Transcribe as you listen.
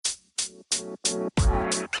Good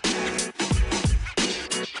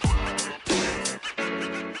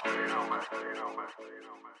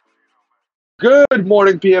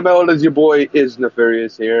morning, PML. It is your boy Is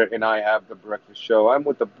Nefarious here, and I have the breakfast show. I'm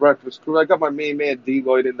with the breakfast crew. I got my main man D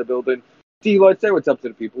Lloyd in the building. D Lloyd, say what's up to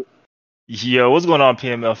the people. Yo, what's going on,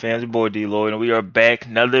 PML fans? Your boy D Lloyd, and we are back.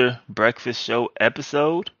 Another breakfast show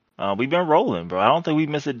episode. We've been rolling, bro. I don't think we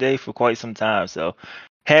missed a day for quite some time, so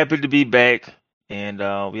happy to be back. And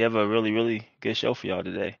we have a really, really good show for y'all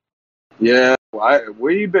today. Yeah,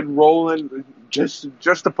 we've been rolling. Just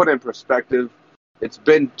to put it in perspective, it's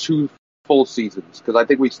been 2 full seasons because I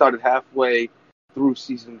think we started halfway through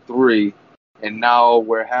season 3, and now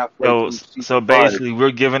we're halfway through season So 5. basically,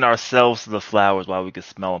 we're giving ourselves the flowers while we can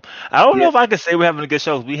smell them. I don't know if I can say we're having a good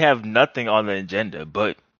show. We have nothing on the agenda,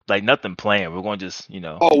 but like nothing planned. We're going to just,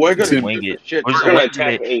 we're gonna wing it. Shit. We're We're just gonna winging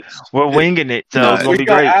attack it. Ace. We're winging it, so it's gonna be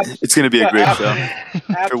great. It's gonna be a great show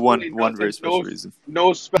for one Absolutely very special reason.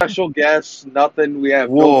 No special guests, nothing. We have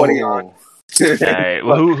Whoa! nobody on. All right.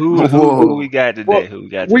 Well, who we got today? Well, Who we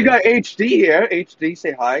got? Today? We got HD here. HD,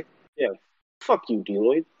 say hi. Fuck you,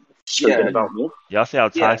 Deloitte. Yeah. Forget about me. Y'all see how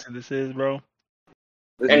toxic this is, bro?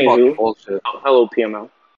 This is Anywho. fucking bullshit. Oh, hello, PML.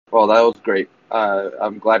 Well, that was great.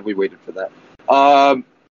 I'm glad we waited for that.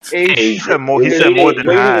 He said more. He said more than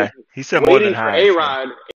hi. He said more than hi.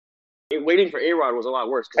 Waiting for A-Rod was a lot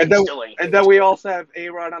worse. And then we also have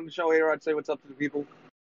A-Rod on the show. A-Rod, say what's up to the people.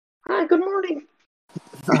 Hi, good morning.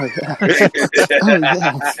 Oh yeah.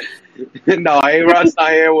 No, A-Rod's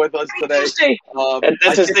not here with us today. Tuesday.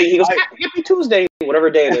 That's his thing. He goes, Happy Tuesday, whatever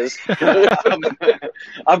day it is.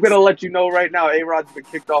 I'm going to let you know right now, A-Rod's been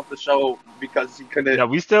kicked off the show because he couldn't. No,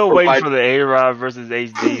 we still waiting for the A-Rod versus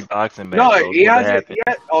HD boxing match. No, he hasn't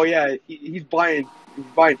yet. Oh, yeah, he's buying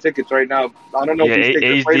tickets right now. I don't know if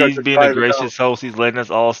he's taking HD's being a gracious host. He's letting us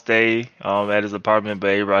all stay at his apartment,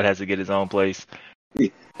 but A-Rod has to get his own place. He's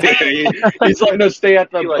letting us stay at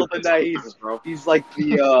the building that he's like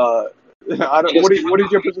the what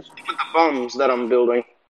is your position? With the bums that I'm building.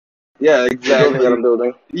 Yeah, exactly. That I'm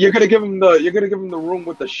building. You're gonna give him the room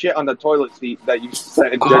with the shit on the toilet seat that you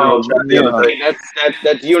said in general chat the other day.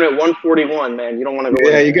 That's unit 141, man. You don't want to go.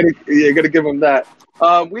 Yeah, you're gonna give him that.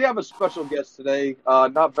 We have a special guest today.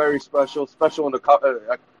 Not very special in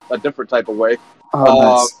a different type of way.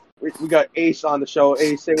 Nice. We got Ace on the show.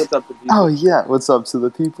 Ace, say what's up to people. Oh yeah, what's up to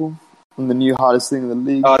the people? I'm the new hottest thing in the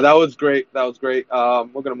league. That was great.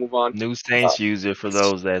 We're gonna move on. New Saints user for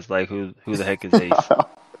those that's like who the heck is Ace?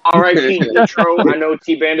 R.I.P. intro. I know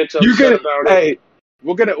T Bandit's upset about it. Hey,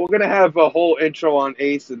 we're gonna have a whole intro on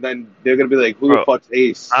Ace, and then they're gonna be like, "Who the fuck's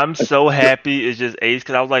Ace?" I'm so happy it's just Ace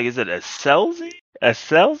because I was like, "Is it a Celsi? A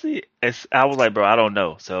Celsi?" I was like, "Bro, I don't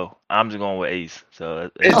know." So I'm just going with Ace.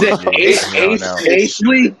 So is it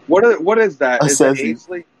Acely? What is that? Is it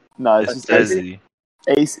Acely? No, it's just Ezzy.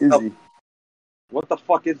 Ace Izzy. Oh. What the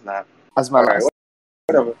fuck is that? That's my last.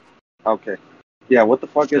 Whatever. Okay. Yeah, what the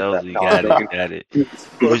fuck is that? Got it.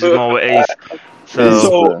 We're just going with Ace.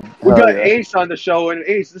 So we got Ace on the show, and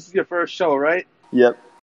Ace, this is your first show, right? Yep.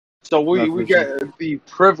 So we get the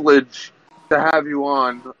privilege to have you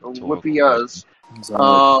on with us.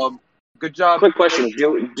 Good job. Quick question: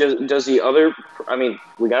 does the other? I mean,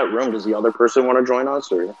 we got room. Does the other person want to join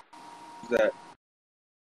us, or? Who's that?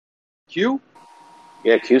 Q?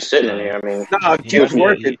 Yeah, Q's sitting in here. I mean, nah, Q's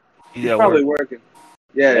working. He's probably working.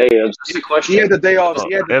 Yeah. Hey, just a question. He had the day off.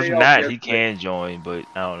 If not, he can join, but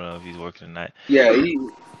I don't know if he's working or not. Yeah,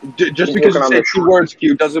 just because you say 2 words,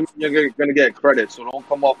 Q, doesn't mean you're gonna get credit. So don't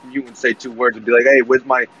come off from you and say 2 words and be like, "Hey, where's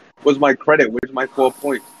my credit? Where's my 4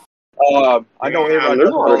 points?" I know A-Rod there's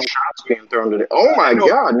a lot of shots being thrown today. Oh my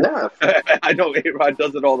God, Neff. I know A-Rod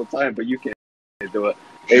does it all the time, but you can't do it.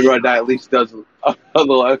 A-Rod at least does a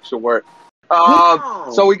little extra work.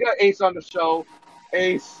 So we got Ace on the show.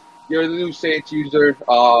 Ace, you're the new Saints user.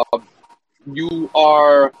 You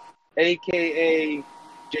are AKA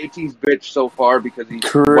JT's bitch so far because he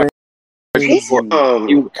went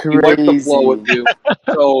the flow with you.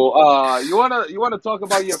 So you wanna talk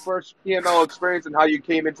about your first PML experience and how you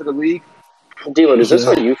came into the league? Dylan, is this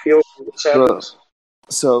how you feel?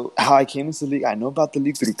 So how I came into the league, I know about the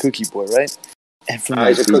league through Cookie Boy, right? And from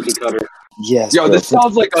he's a cookie cutter. Yes. Yo, this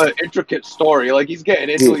sounds like an intricate story. Like he's getting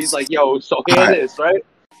into it. He's like, yo, so here it is, right?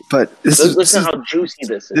 But listen how juicy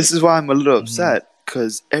this is. This is why I'm a little upset,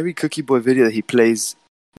 because every Cookie Boy video that he plays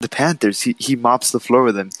the Panthers, he mops the floor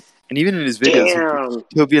with them. And even in his videos,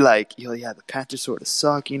 he'll be like, yo, yeah, the Panthers sort of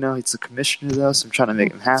suck, It's the commissioner, though, so I'm trying to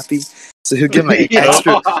make him happy. So he'll give him like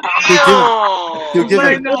extra. He'll give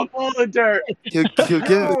him all the dirt. He'll give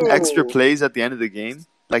him extra plays at the end of the game.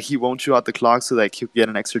 Like he won't chew out the clock, so like he'll get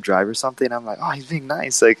an extra drive or something. And I'm like, oh, he's being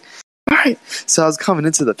nice. Like right. So I was coming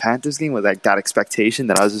into the Panthers game with like that expectation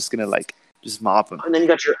that I was just gonna like just mop them. And then you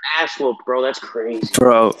got your ass whooped, bro. That's crazy.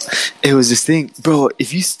 Bro, it was this thing. Bro,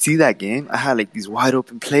 if you see that game, I had like these wide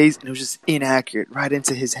open plays and it was just inaccurate right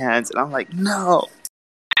into his hands. And I'm like, no.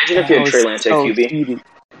 Imagine if you had Trey Lance at QB. Heated.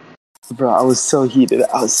 Bro, I was so heated.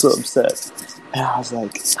 I was so upset. And I was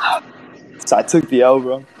like, so I took the L,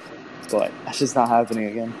 bro. But that's just not happening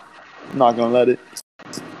again. I'm not going to let it.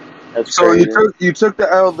 That's So crazy. you took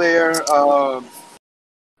the L there.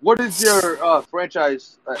 What is your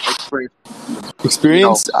franchise experience?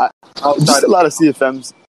 Experience? Outside Just a of lot of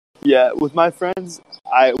CFMs. Yeah, with my friends,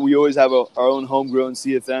 we always have our own homegrown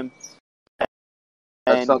CFM.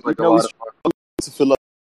 that sounds like a you know, lot of fun. to fill up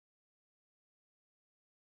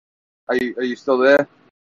Are you still there?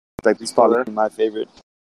 like this probably my favorite.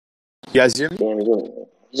 You guys hear me? Damn,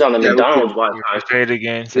 he's on the Yeah, McDonald's Yeah, Wi-Fi. say it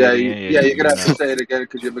again. Yeah, you're gonna have to say it again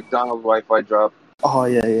because your McDonald's Wi-Fi dropped. Oh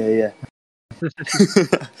yeah.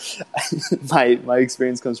 my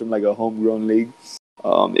experience comes from like a homegrown league.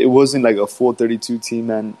 It wasn't like a full 32 team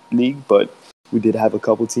man league, but we did have a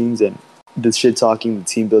couple teams, and the shit talking, the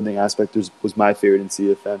team building aspect was my favorite in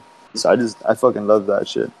CFM. So I fucking love that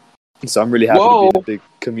shit. So I'm really happy to be in a big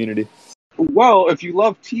community. Well, if you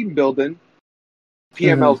love team building,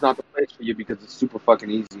 PML is not the place for you because it's super fucking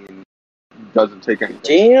easy and doesn't take anything.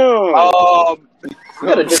 Damn. We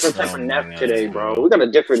got a So, different type of nap today, bro. We got a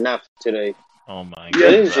different nap today. Oh my Yeah,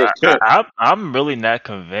 god! it's just- I'm really not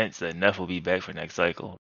convinced that Neff will be back for next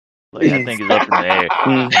cycle. Like I think it's up in the air.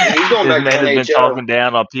 He's going This man back to has been NHL. talking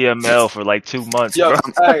down on PML for like 2 months, yo,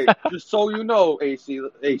 bro. hey, just so you know, AC,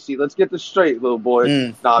 let's get this straight, little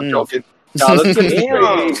boy. Nah, I'm joking. Nah, let's get this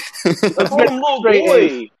Damn. straight. Let's Oh, get little straight.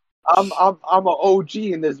 boy. I'm an OG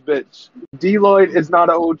in this bitch. D-Lloyd is not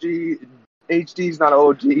an OG. HD's not an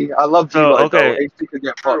OG. I love So, D-Lloyd, okay. though. HD could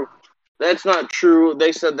get fucked. That's not true.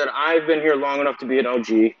 They said that I've been here long enough to be an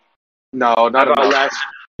OG. No, not I've enough. outlasted.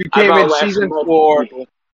 You came in season 4. People.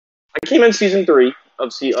 I came in season 3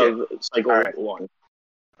 of cycle Alright. 1.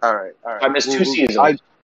 All right. I missed 2 seasons.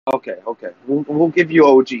 Okay. We'll give you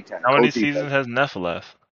OG tag. How many OG seasons tag. has Neff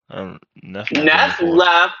left? Neff Neff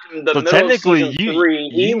left in the So middle technically, of season 3.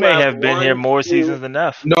 you may have been here more seasons than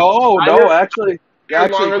Neff. No, actually,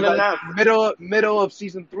 longer than that. middle of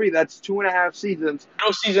season 3. That's 2.5 seasons.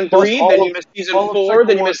 No, season Plus 3, all then of- you missed season all of 4, cycle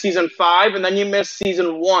then you 1. missed season 5, and then you missed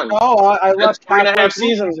season 1. No, I left 3.5 halfway through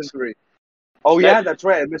seasons. Season 3. Oh yeah, that's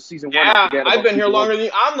right. I missed season 1. I Yeah, forget I've about been here season longer 1. than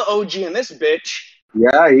you. I'm the OG in this bitch.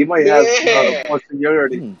 Yeah, he might have Yeah. more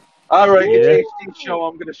seniority. All right, Yeah. it's HD show.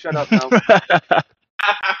 I'm gonna shut up now.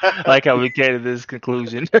 Like how we came to this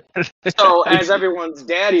conclusion. So, as everyone's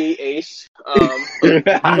daddy, Ace, what's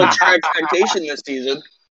your expectation this season?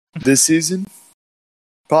 This season?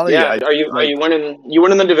 Probably, Yeah, are you winning? You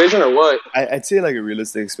winning the division or what? I'd say like a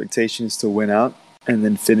realistic expectation is to win out and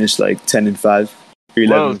then finish like 10-5 or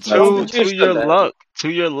 11-5. Well, You to said your that. luck. To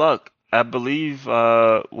your luck. I believe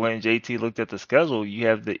when JT looked at the schedule, you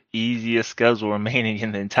have the easiest schedule remaining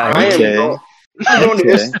in the entire I league. am going. I'm going to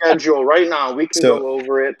his schedule right now. We can So, go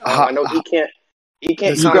over it. I know he can't. He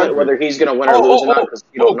can't You comment got- whether he's going to win or lose or not because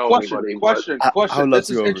you don't know question, anybody. question. I would love This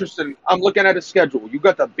to is go over it. interesting. I'm looking at his schedule. You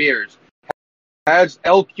got the Bears. Has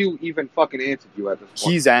LQ even fucking answered you at this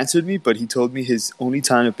point? He's answered me, but he told me his only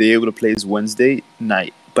time to be able to play is Wednesday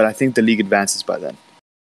night. But I think the league advances by then.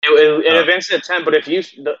 It advances at 10, but if you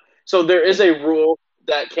so there is a rule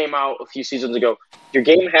that came out a few seasons ago. Your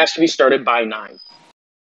game has to be started by 9.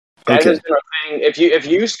 That Okay. has been a thing. If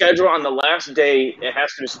you schedule on the last day, it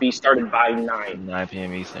has to be started by 9. 9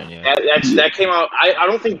 p.m. Eastern, yeah. That came out. I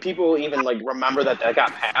don't think people even like remember that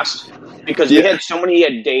got passed because we had so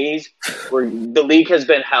many days where the league has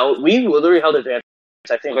been held. We literally held advance,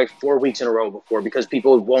 I think, like 4 weeks in a row before because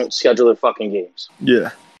people won't schedule their fucking games.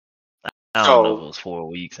 Yeah. I don't know if it was 4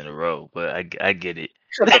 weeks in a row, but I get it.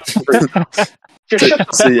 Shut the Just shut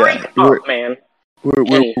the So, yeah, freak we're- up, man. We're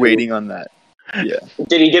Anywho. waiting on that. Yeah.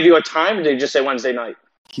 Did he give you a time or did he just say Wednesday night?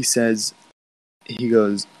 He says, he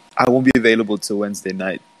goes, I won't be available till Wednesday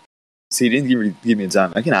night. So he didn't give me a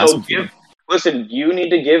time. I can ask him for him. Listen, you need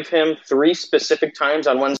to give him 3 specific times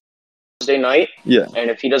on Wednesday night, Yeah. and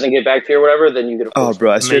if he doesn't get back to you or whatever, then you get a Oh,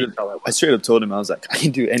 bro, I straight I up told him, I was like, I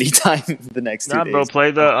can do any time the next 2 Nah, days. bro,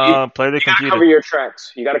 play the You gotta computer. cover your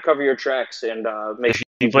tracks. You got to cover your tracks and make sure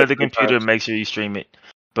You play the get computer, times. make sure you stream it.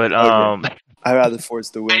 But Okay. I'd rather force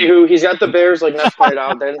the win. Anywho, he's got the Bears, like Ness pointed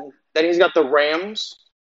out. Then he's got the Rams,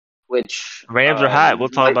 which Rams are hot. We'll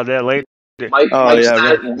talk about that later.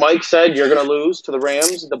 Mike said you're gonna lose to the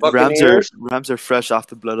Rams. The Buccaneers. Rams are fresh off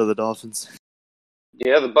the blood of the Dolphins.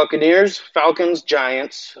 Yeah, the Buccaneers, Falcons,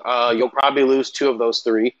 Giants. You'll probably lose 2 of those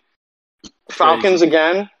 3. Falcons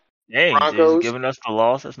again. Dang, Broncos. dude, giving us the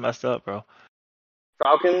loss. That's messed up, bro.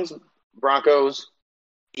 Falcons, Broncos,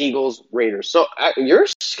 Eagles, Raiders. So your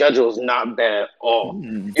schedule is not bad at all.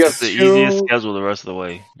 You have It's the easiest schedule the rest of the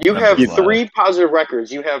way. You have Numbers-wise. 3 positive records.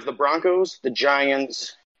 You have the Broncos, the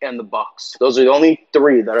Giants, and the Bucks. Those are the only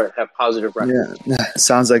 3 that have positive records. Yeah,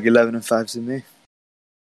 sounds like 11-5 to me.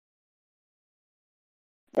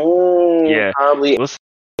 Yeah. Probably We'll see.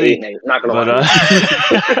 8-8. Not gonna lie.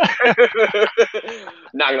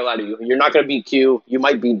 Not gonna lie to you. You're not gonna beat Q. You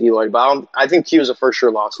might beat Deloitte, but I think Q is a for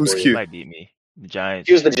sure loss. Who's for you. Q? You might beat me. The Giants.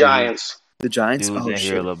 Q's the Giants. The Giants? Dude was in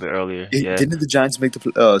here a little bit earlier. Yeah. Didn't the Giants make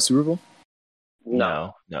the Super Bowl?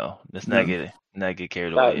 No. Let's not get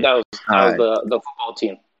carried away. That was the football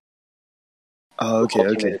team. Oh, okay.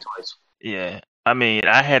 Football team made it twice. Yeah. I mean,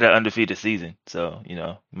 I had an undefeated season, so, you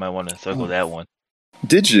might want to circle that one.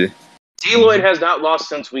 Did you? Deloitte has not lost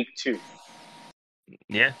since week 2.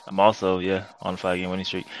 Yeah. I'm also, on a 5-game winning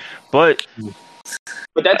streak. But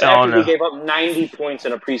that's after we gave up 90 points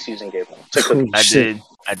in a preseason game. I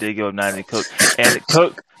did give up 90 to Cook. And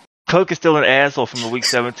Cook is still an asshole from the week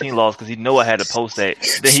 17 loss because he knew I had to post that.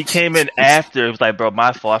 Then he came in after. It was like, bro,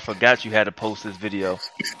 my fault. I forgot you had to post this video.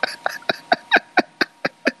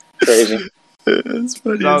 Crazy. That's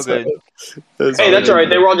funny. It's all good. That's all right.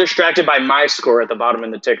 They were all distracted by my score at the bottom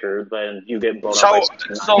in the ticker. Then you get blown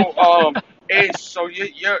up. Ace, so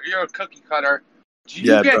you're a cookie cutter. Do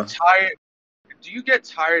you get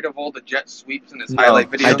tired of all the jet sweeps in his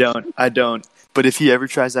highlight videos? I don't. But if he ever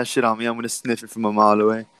tries that shit on me, I'm gonna sniff it from a mile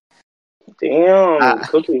away. Damn,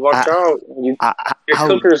 Cookie, watch out! Your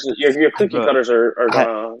cookie cutters are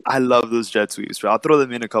gonna. I love those jet sweeps, bro. I'll throw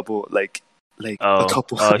them in a couple, he's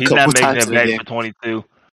not making it back for 22.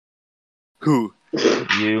 Who?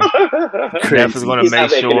 You. Neff is going to make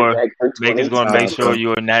sure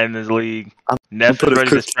you are not in this league. Neff is ready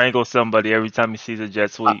to strangle somebody every time he sees a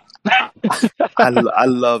jet sweep. I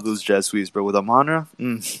love those jet sweeps, bro. With Amon-Ra.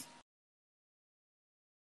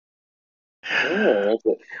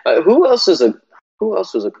 Who else is a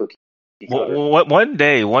cookie? One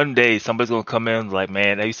day, somebody's gonna come in like,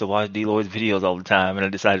 man, I used to watch Deloitte's videos all the time, and I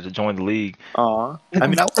decided to join the league. I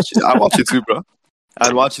mean, I watch it too, bro.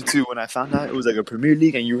 I'd watch it too when I found out it was like a Premier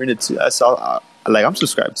League and you were in it too. I saw, I'm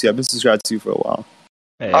subscribed to you. I've been subscribed to you for a while.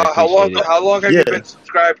 Hey, how long have you been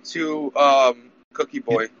subscribed to Cookie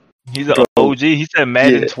Boy? He's an OG. He said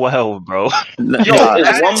Madden 12, bro. Is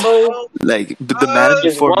Wumbo the Madden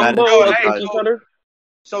before Madden 12.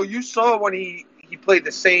 So you saw when he played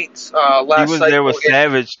the Saints last cycle. He was there with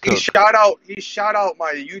Savage. He shout out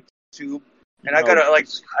my YouTube. And I gotta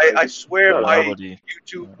I swear my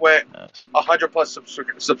YouTube went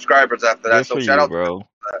 100+ subscribers after that. So shout out, bro.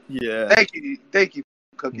 Yeah. Thank you,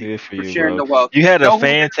 Cookie, for sharing bro. the wealth. You had a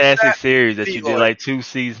fantastic series that you did like 2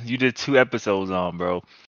 seasons. You did 2 episodes on, bro.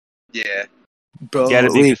 Yeah, bro. You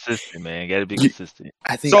gotta be consistent, man. Gotta be consistent.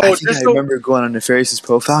 I think I remember going on Nefarious'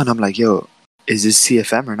 profile and I'm like, yo, is this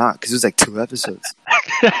CFM or not? Because it was like 2 episodes.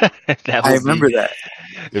 I remember that.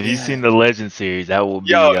 If you've seen the Legend series, that will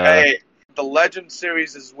be. The Legend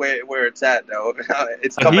series is where it's at, though.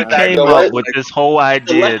 It's coming back. He came up with this whole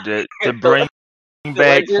idea to bring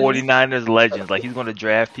back 49ers Legends. Like, he's going to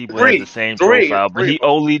draft people that have the same profile. But he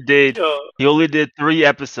only did 3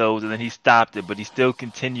 episodes, and then he stopped it. But he still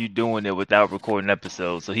continued doing it without recording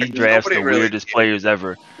episodes. So he drafts the weirdest players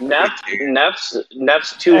ever. Neff's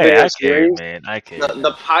 2-video series. Man, I care.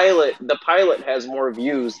 The pilot has more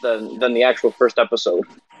views than the actual first episode.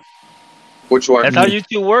 Which one? That's how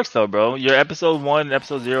YouTube works, though, bro. Your episode 1 and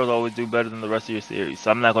episode 0 always do better than the rest of your series.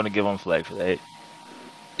 So I'm not going to give them flag for that.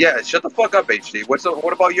 Yeah, shut the fuck up, HD. What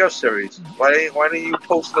about your series? Why don't you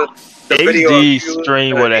post the video? HD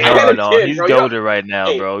stream with a helmet on. He's goated right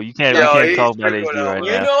now, bro. You can't talk about HD right now.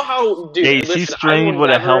 You know how, dude, he streamed with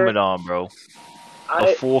a helmet on, bro.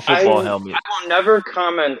 A full football helmet. I will never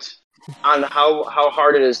comment on how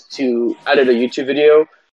hard it is to edit a YouTube video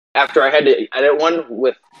after I had to edit one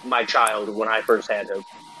with my child when I first had him.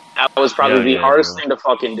 That was probably the hardest thing to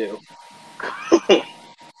fucking do.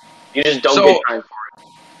 You just don't get time for it.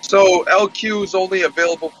 So LQ is only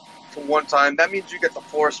available for one time. That means you get the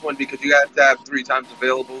force one because you have to have 3 times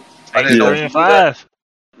available. I didn't know 5.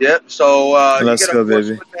 Yep. So let's you get go, a force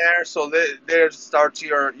baby. one there. So there starts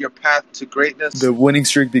your path to greatness. The winning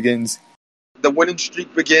streak begins.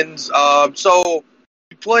 So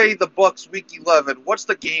you play the Bucks week 11. What's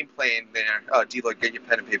the game plan there? D-Lo, get your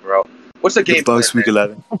pen and paper out. What's the game plan? Bucks week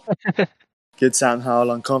 11. Get Sam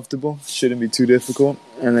Howell uncomfortable. Shouldn't be too difficult.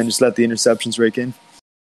 And then just let the interceptions rake in.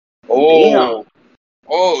 I'm going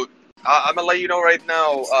to let you know right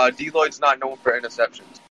now, D-Lloyd's not known for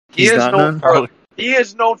interceptions. He is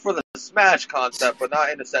known for the smash concept, but not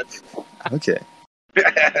interception. Okay.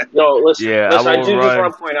 No, listen. Yeah, listen, I I will do just run-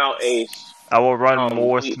 want to point out, Ace. I will run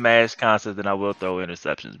more we- smash concepts than I will throw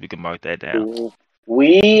interceptions. We can mark that down.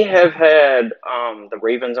 We have had the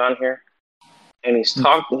Ravens on here, and he's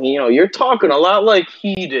talking. You're talking a lot like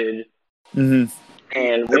he did, Mm-hmm.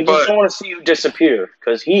 and we just don't want to see you disappear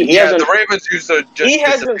because he Yeah, hasn't. the Ravens used to just He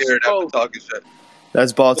hasn't disappeared after spoke. talking shit.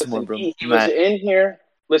 That's Baltimore, Listen, bro. he was in here.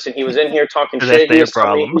 Listen, he was in here talking That's shit. He their was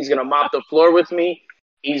telling me problem. he's gonna mop the floor with me.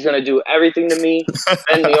 He's gonna do everything to me,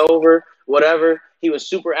 bend me over, whatever. He was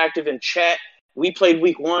super active in chat. We played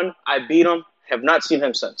week 1. I beat him. Have not seen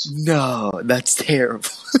him since. No, that's terrible.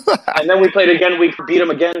 And then we played again. We beat him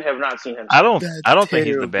again. Have not seen him. I don't That's think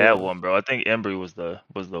he's the bad terrible. one, bro. I think Embry was the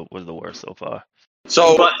worst so far.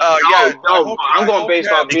 So, But yeah, I'm going based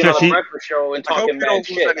off being on Because the he- breakfast show and I hope talking you mad don't lose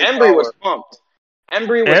shit. any Embry was power. pumped.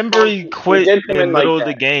 Embry was Embry pumped. quit He did in come the in like middle of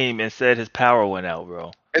the that. game and said his power went out,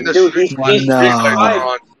 bro. And the Dude, street, he's No. lights were survived.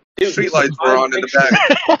 on. Dude, Street he lights were survived on in the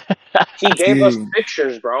pictures. back. He gave us Dude.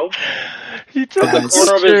 pictures, bro. He took Of the a That's-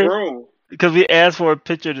 corner of his picture room. because we asked for a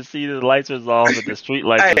picture to see the lights was off, but the street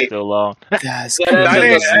lights were Hey. still on. That's Yeah, That that's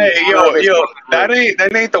ain't, a- hey, yo,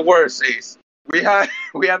 that ain't the worst, Ace. We have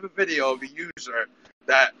a video of a user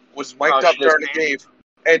that was mic'd Oh, up shit his during the game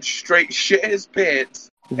and straight shit his pants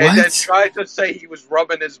and then what? tried to say he was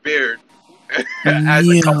rubbing his beard as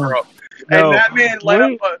Yeah. a cover up. No, And that man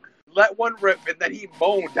wait. let one rip and then he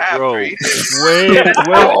moaned after. Bro, He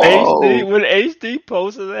when HD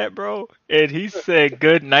posted that, bro, and he said,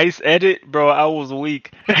 "Good, nice edit, bro," I was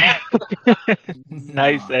weak.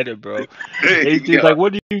 Nice edit, bro. HD's Yeah. like,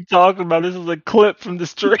 "What are you talking about? This is a clip from the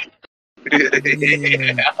street."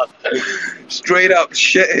 Straight up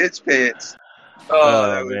shit his pants.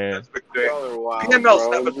 Oh, man. That's been great. Wow, PML's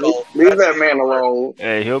bro. never dull. Leave That's that man alone.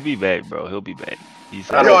 Hey, he'll be back, bro. He'll be back. He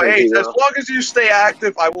said I don't Yo, think Ace, he as will. long as you stay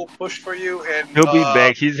active, I will push for you. And he'll be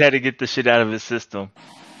back. He's had to get the shit out of his system.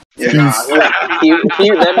 Yeah. Nah,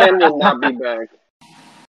 that man will not be back.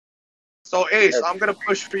 So Ace, I'm gonna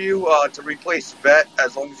push for you to replace Vet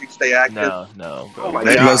as long as you stay active. No, bro. Oh my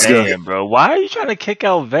Vet's God. staying, bro. Why are you trying to kick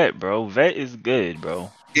out Vet, bro? Vet is good, bro.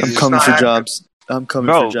 He's I'm just coming not for active. jobs. I'm coming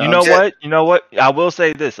Bro, for jobs. you know Yeah. what? You know what? I will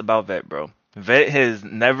say this about Vet, bro. Vet has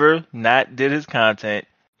never not did his content,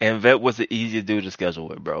 and Vet was the easiest dude to schedule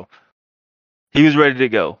with, bro. He was ready to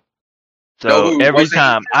go. So No, who every wasn't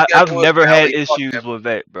time, easy to I've schedule never with had Mally, fuck issues him. with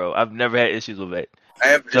Vet, bro. I've never had issues with Vet. I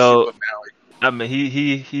have So- issues with Mally. I mean,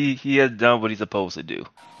 he has done what he's supposed to do.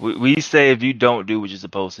 We say if you don't do what you're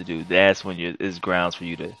supposed to do, that's when is grounds for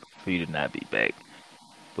you to not be back.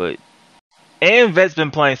 But and Vet's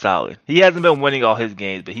been playing solid. He hasn't been winning all his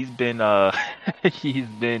games, but he's been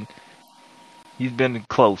he's been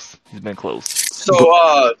close. He's been close. So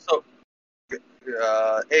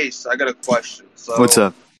Ace, I got a question. So What's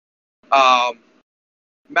up?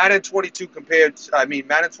 Madden 22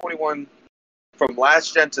 Madden 21 from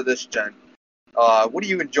last gen to this gen. What do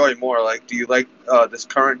you enjoy more? Like, do you like this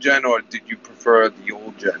current gen, or did you prefer the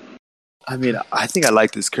old gen? I mean, I think I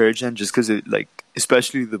like this current gen just because it, like,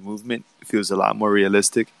 especially the movement feels a lot more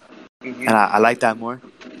realistic, Mm-hmm. and I like that more.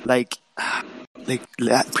 Like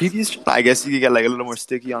previous, I guess you could get like a little more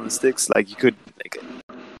sticky on the sticks. Like you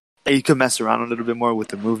could mess around a little bit more with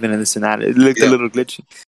the movement and this and that. It looked a Yeah. little glitchy,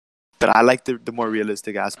 but I like the more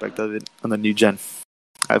realistic aspect of it on the new gen.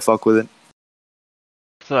 I fuck with it.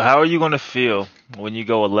 So how are you gonna feel when you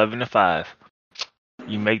go 11-5,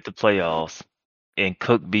 you make the playoffs, and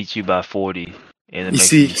Cook beats you by 40, and it You makes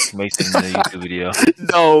see- it in the YouTube video?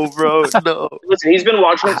 No, bro, no. Listen, he's been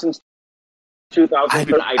watching it since 2000.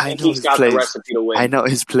 I I think know he's his got plays. the recipe to win. I know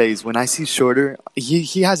his plays. When I see Shorter,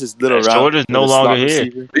 he has his little route. Shorter's no with a longer slot here.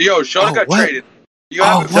 receiver. Yo, Shota Oh, got what? traded. You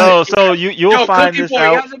Oh, haven't what? So you'll Yo, find Cookie this Boy, he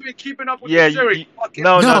out. hasn't been keeping up with Yeah, the series. you- Fucking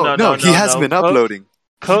no, He hasn't been Cook- uploading.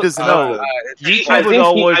 Cook, He doesn't no. upload. YouTube is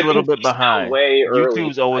always a little bit he's still behind. Way early.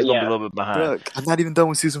 YouTube's always gonna be Yeah. a little bit behind. Bro, I'm not even done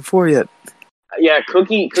with season 4 yet. Yeah,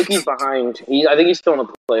 Cookie's behind. I think he's still in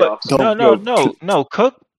the playoffs. Don't- No.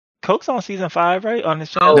 Cook's on season 5, right? On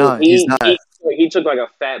his Oh, channel. No, he's not. He took like a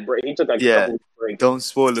fat break. He took like Yeah. a couple weeks break. Don't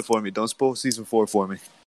spoil it for me. Don't spoil season 4 for me.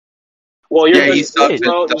 Well, you're Yeah, he sucks.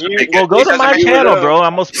 well, Doesn't you, make it- Well, go he to doesn't my make it channel, up. bro.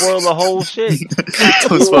 I'm gonna spoil the whole shit.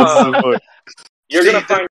 Don't spoil season 4. you're See, gonna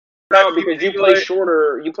find out because you play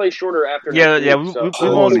shorter. You play shorter after. Yeah, next yeah, week, we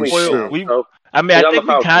so won't 2 weeks spoil- from now, we- so- I mean, He's I on think the we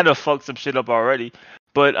Falcons. kind of fucked some shit up already.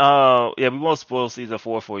 But we won't spoil season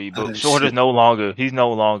 4 for you. But Oh, Shorter's shit. no longer. He's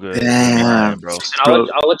no longer. in Damn. line, bro. Listen, Bro.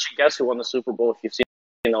 I'll let you guess who won the Super Bowl if you've seen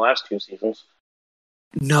the last 2 seasons.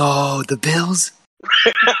 No, the Bills?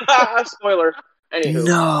 Spoiler. Anywho,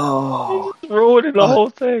 No. He's ruining the whole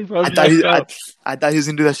thing, bro. I It's thought messed up. I thought he was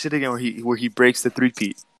gonna do that shit again where he breaks the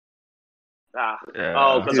 3-peat.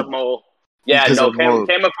 Because of Mole. Yeah, Because no, of Mole.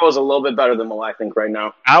 Camafro is a little bit better than Mole, I think, right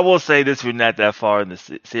now. I will say this: we're not that far in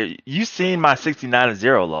the series. You seen my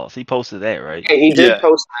 69-0 loss? He posted that, right? Yeah, he did Yeah.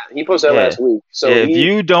 post that. He posted that last week. So if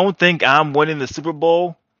you don't think I'm winning the Super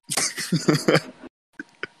Bowl,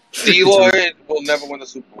 D-Lloyd will never win the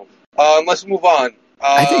Super Bowl. Let's move on.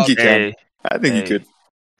 I think he can. hey, I think he could.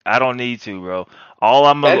 I don't need to, bro. All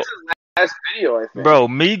I'm gonna That's his last video, I think. Bro,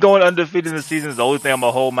 me going undefeated in the season is the only thing I'm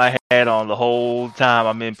gonna hold my hat on the whole time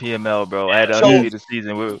I'm in PML, bro. I had an undefeated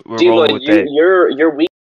season. We're rolling with that. Your week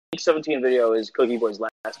 17 video is Cookie Boy's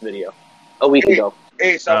last video a week ago.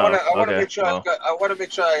 Ace, I want to make sure I want to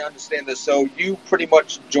make sure I understand this. So you pretty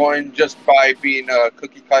much joined just by being a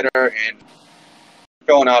cookie cutter and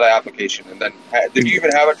filling out an application, and then did you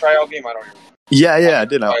even have a tryout game? I don't even. Yeah, I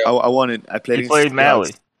did. I wanted. I played. He played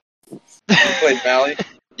Mally. You played Mally.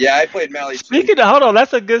 Yeah, I played Mally too. Hold on,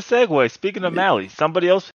 that's a good segue. Speaking of Mally, somebody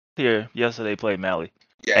else here yesterday played Mally.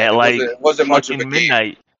 Yeah, at wasn't much of a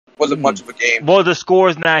midnight. Game. Wasn't much of a game. Well, the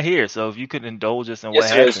score's not here, so if you could indulge us in what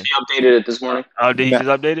happened. He updated it this morning. Oh, did he just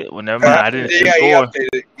update it? Well, never mind. I didn't see the He score.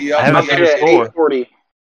 updated it. I haven't seen the score. 40.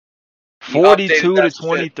 42 to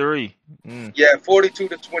 23. Yeah, 42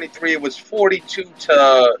 to 23. It was 42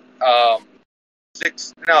 to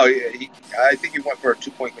 6. No, I think he went for a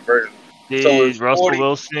 2-point conversion. Did Russell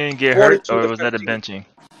Wilson get hurt, or was that a benching?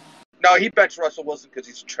 No, he benched Russell Wilson because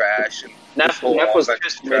he's trash. And Neff was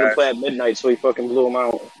pissed made him play at midnight, so he fucking blew him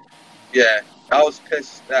out. Yeah, I was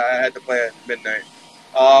pissed that I had to play at midnight.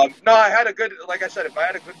 No, I had a good, like I said, if I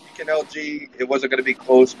had a good week in LG, it wasn't going to be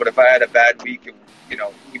close. But if I had a bad week, we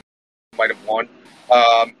might have won.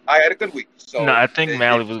 I had a good week. So no, I think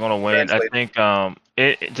Mally was going to win. I think,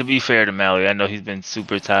 to be fair to Mally, I know he's been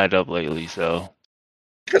super tied up lately, so.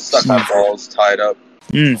 He could suck my balls tied up.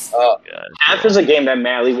 Half is a game that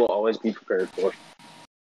Mally will always be prepared for.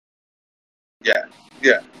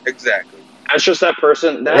 Yeah, exactly. That's just that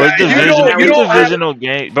person. Divisional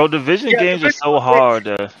game, bro. Division games are so hard.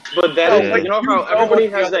 But you know how everybody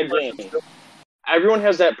has that game. Everyone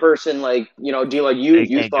has that person, like D-Lloyd.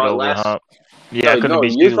 You thought last. Yeah,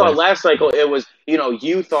 you thought last cycle it was.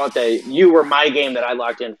 You thought that you were my game that I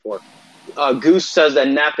locked in for. Goose says that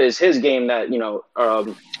Neff is his game that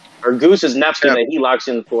or Goose is Neff's game that he locks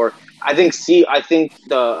in for. I think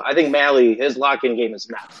Mally, his lock-in game is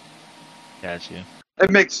Neff. Gotcha. It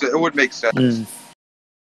would make sense.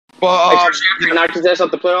 But he knocked his ass out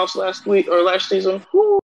the playoffs last season.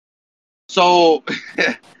 So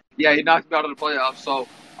yeah, he knocked me out of the playoffs. So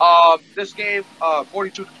this game,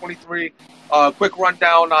 42 to 23. Quick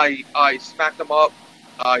rundown. I smacked him up.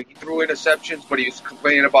 He threw interceptions, but he was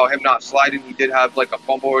complaining about him not sliding. He did have like a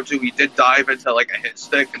fumble or two. He did dive into like a hit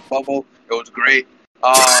stick and fumble. It was great.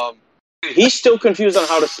 He's still confused on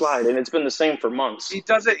how to slide, and it's been the same for months. He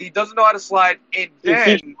doesn't know how to slide, and then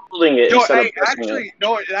he keeps holding it.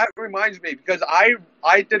 That reminds me because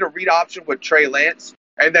I did a read option with Trey Lance,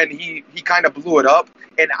 and then he kind of blew it up,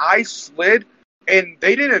 and I slid, and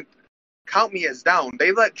they didn't count me as down.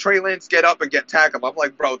 They let Trey Lance get up and get tackled. I'm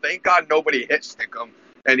like, bro, thank God nobody hit stick him,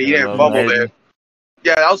 and he didn't fumble there.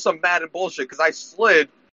 Yeah, that was some Madden bullshit because I slid.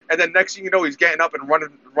 And then next thing you know, he's getting up and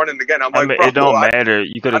running again. I'm like, bro, it don't matter.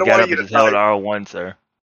 You could have got up and just held R1, sir.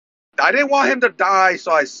 I didn't want him to die,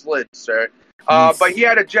 so I slid, sir. But he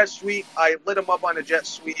had a jet sweep. I lit him up on a jet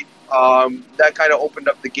sweep. That kind of opened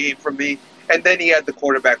up the game for me. And then he had the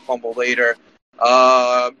quarterback fumble later.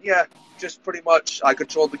 Just pretty much I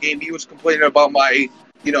controlled the game. He was complaining about my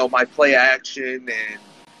play action and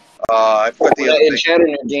I forgot the other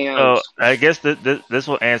thing. So I guess this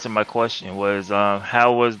will answer my question. Was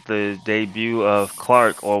how was the debut of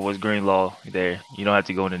Clark, or was Greenlaw there? You don't have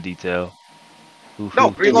to go into detail.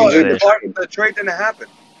 Greenlaw. The trade didn't happen.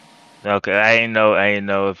 Okay, I ain't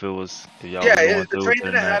know if it was. If y'all was the trade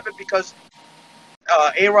didn't happen because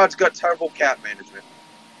A-Rod's got terrible cap management.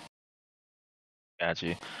 Got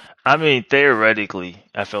you. I mean, theoretically,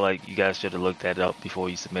 I feel like you guys should have looked that up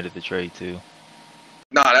before you submitted the trade too.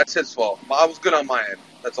 Nah, that's his fault. I was good on my end.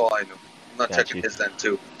 That's all I knew. I'm not checking his end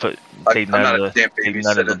too. But take none of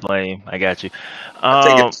the blame. I got you.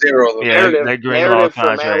 Taking zero. Narrative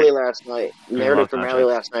for Mally last night. Narrative for Mally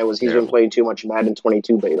last night was he's been playing too much Madden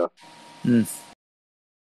 22 beta.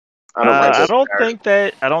 I don't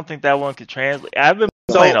think that one could translate. I've been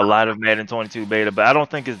playing a lot of Madden 22 beta, but I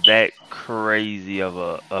don't think it's that crazy of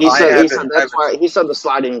a. He said that's why he said the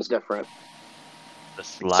sliding is different. The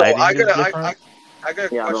sliding is different. I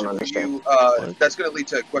got a question for you. That's going to lead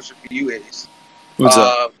to a question for you, Ace. What's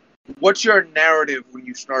up? What's your narrative when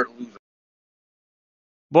you start losing?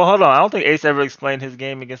 Well, hold on. I don't think Ace ever explained his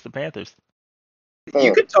game against the Panthers.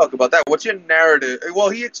 You could talk about that. What's your narrative? Well,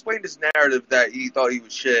 he explained his narrative that he thought he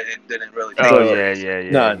was shit and didn't really take Oh it.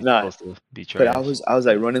 yeah. Nah. He's supposed to be But trash. I was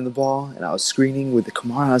like running the ball and I was screening with the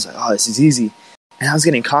Kamara. I was like, oh, this is easy. And I was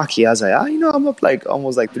getting cocky. I was like, I'm up like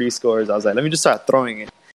almost like 3 scores. I was like, let me just start throwing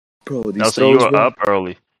it. Bro, these So throws, you were bro. up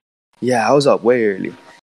early. Yeah, I was up way early.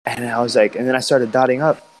 And I was like, and then I started dotting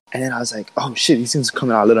up. And then I was like, oh shit, these things are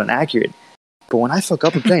coming out a little inaccurate. But when I fuck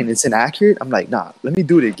up a play and it's inaccurate, I'm like, nah, let me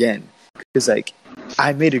do it again. Because like,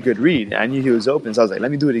 I made a good read. I knew he was open. So I was like,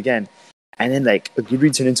 let me do it again. And then like a good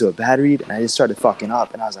read turned into a bad read. And I just started fucking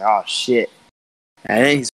up. And I was like, oh shit. And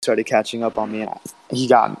then he started catching up on me. And he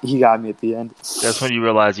got me at the end. That's when you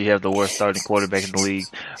realize you have the worst starting quarterback in the league.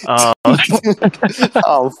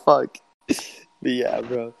 Oh, fuck. But yeah,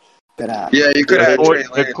 bro. But, Yeah, you could have Trey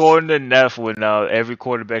Lance. According to Neff, when every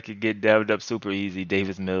quarterback could get dabbed up super easy,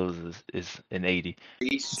 Davis Mills is an 80.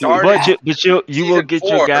 He started. But you will get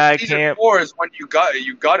your guy season Cam. 4 is when you got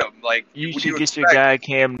him. Like You what should do get your expect? guy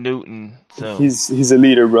Cam Newton. So he's a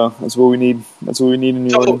leader, bro. That's what we need. That's what we need in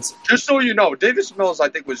New Orleans. Just so you know, Davis Mills, I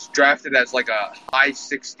think, was drafted as like a high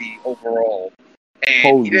 60 overall, and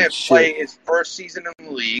Holy he didn't shit. play his first season in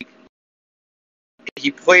the league. He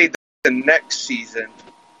played the next season,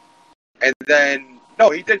 and then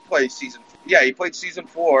he did play season. Yeah, he played season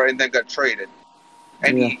 4 and then got traded,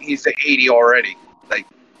 and Yeah. he's an 80 already. Like,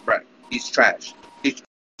 right, he's trash. He's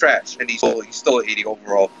trash, and he's still an 80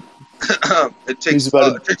 overall. It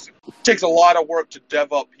takes a lot of work to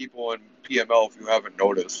dev up people in PML if you haven't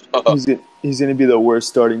noticed. He's gonna be the worst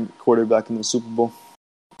starting quarterback in the Super Bowl.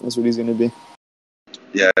 That's what he's gonna be.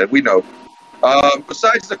 Yeah, we know.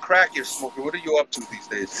 Besides the crack you're smoking, what are you up to these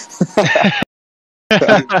days?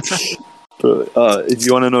 Bro, if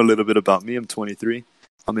you want to know a little bit about me, I'm 23.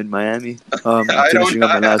 I'm in Miami. I'm finishing up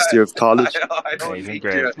my last year of college. I don't hey, need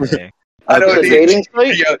congrats, you. man. I don't The need dating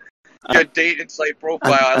site? your dating site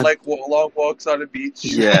profile. I like long walks on the beach.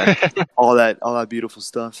 Yeah, all that beautiful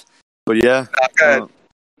stuff. But yeah, Go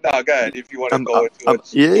ahead. If you want to go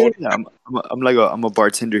into it. I'm a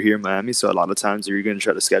bartender here in Miami, so a lot of times if you're gonna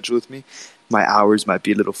try to schedule with me, my hours might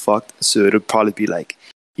be a little fucked. So it'll probably be like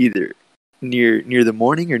either near the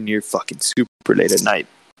morning or near fucking super late at night,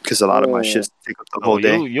 because a lot of my shifts take up the whole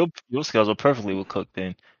day. Your schedule perfectly will cook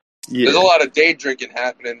then. Yeah. There's a lot of day drinking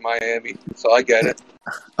happening in Miami, so I get it.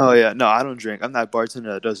 Oh yeah, no, I don't drink. I'm that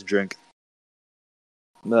bartender that doesn't drink.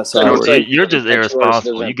 That's how So I it's work. like- You're just That's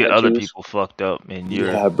irresponsible. worse You get than other tattoos. people fucked up, and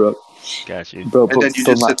you're Yeah, bro. got you. Bro, And then you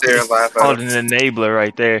just sit there and laugh at Called it. an enabler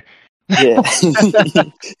right there. Yeah.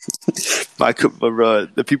 Bro,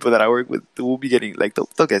 the people that I work with will be getting like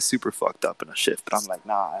they'll get super fucked up in a shift, but I'm like,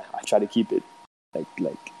 nah, I try to keep it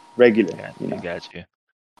like regular, you know. Got you.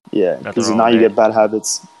 Yeah, Nothing because wrong now with you that. get bad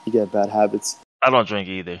habits. You get bad habits. I don't drink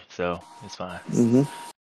either, so it's fine. Mm-hmm.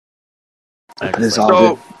 I It's just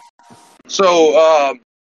all like- So,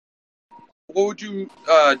 what would you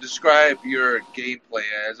describe your gameplay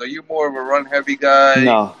as? Are you more of a run heavy guy?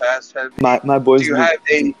 No. Pass heavy? My boys. Do you have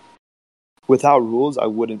a? Without rules, I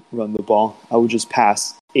wouldn't run the ball. I would just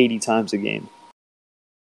pass 80 times a game.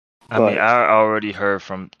 I mean, I already heard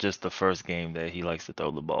from just the first game that he likes to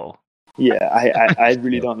throw the ball. Yeah, I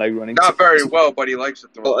really don't like running. Not very well, but he likes to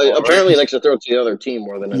throw. Well, the ball, apparently right? he likes to throw it to the other team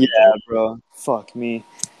more than anything. Yeah, bro. Fuck me.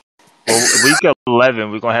 Well, week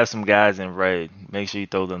 11, we're gonna have some guys in red. Make sure you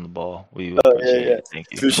throw them the ball. We would appreciate it. Thank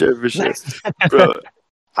you. For sure, bro.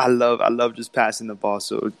 I love just passing the ball.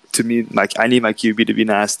 So to me, like, I need my QB to be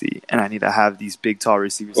nasty, and I need to have these big, tall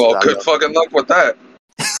receivers. Well, that I good love. fucking luck with that.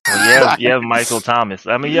 Well, you have Michael Thomas.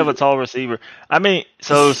 I mean, you have a tall receiver. I mean,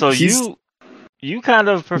 so He's- you kind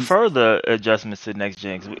of prefer the adjustments to next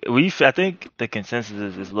gen. I think the consensus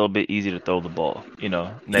is it's a little bit easier to throw the ball,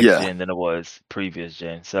 next Yeah. gen than it was previous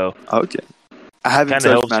gen. So Okay. I haven't Kinda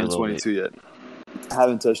helps touched you a Madden little 22 yet. I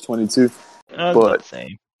haven't touched 22. it's about But- the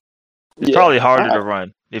same. It's Yeah, probably harder I- to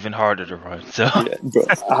run, even harder to run. So Yeah, bro.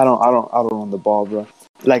 I don't run the ball, bro.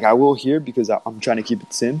 Like, I will here because I'm trying to keep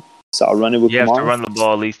it sim. So I'll run it with you have to Kamara. run the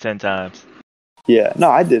ball at least 10 times. Yeah. No,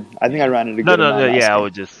 I did. I think I ran it a good amount last Yeah, I game.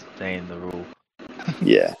 was just saying the rule.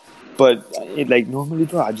 Yeah. But, normally,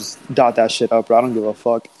 bro, I just dot that shit up, bro. I don't give a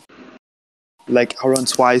fuck. Like, I'll run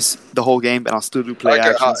twice the whole game, and I'll still do play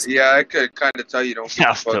actions. I could kind of tell you don't. give a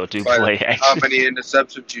I'll fuck still do by play How action. many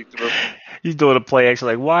interceptions you threw? He's doing a play action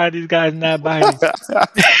like, why are these guys not biting?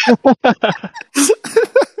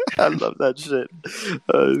 I love that shit.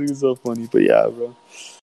 It's so funny. But yeah, bro.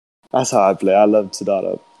 That's how I play. I love to dot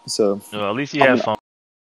up. So, No, at least you have fun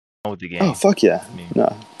with the game. oh, fuck yeah. I mean,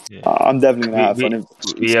 No. yeah. I'm definitely going to have fun.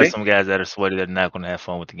 We have some guys that are sweaty that are not going to have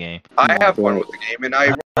fun with the game. I No, have bro. fun with the game, and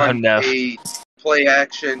I run Enough. a play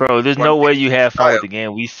action. Bro, there's no way you have fun with the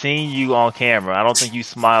game. We seen you on camera. I don't think you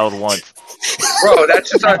smiled once. Bro,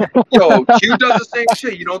 that's just yo. Q does the same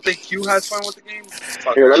shit. You don't think Q has fun with the game?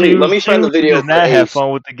 Here, let me find the video. Q does not have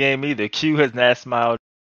fun with the game either. Q has not smiled.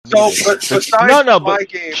 So, but besides but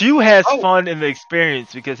game, Q has fun in the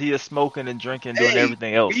experience because he is smoking and drinking, doing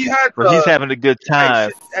everything else. He's having a good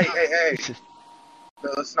time. Hey.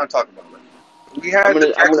 Let's not talk about that. We had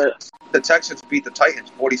the Texans beat the Titans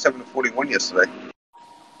 47-41 yesterday.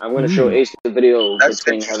 I'm gonna show Ace the video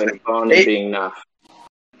between having fun and being naff.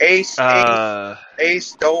 Ace,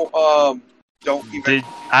 don't even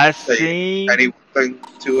say anything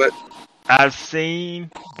to it. I've seen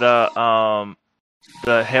the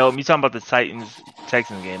Hail. You talking about the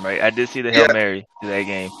Texans game, right? I did see the Hail Mary to that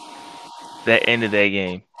game. That end of that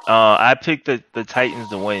game. I picked the Titans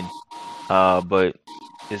to win. But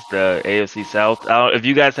it's the AFC South. If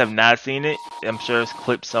you guys have not seen it, I'm sure it's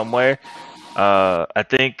clipped somewhere. I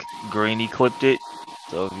think Greeny clipped it.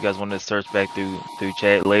 So if you guys want to search back through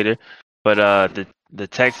chat later. But the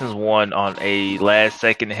Texans won on a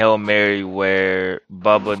last-second Hail Mary where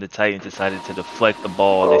Bubba and the Titans decided to deflect the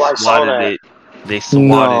ball. They swatted it. They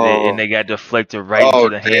swatted it, and they got deflected right into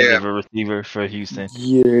the hands of a receiver for Houston.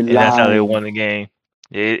 And that's how they won the game.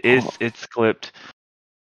 It's clipped.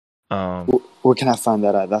 Where can I find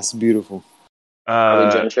that at? That's beautiful.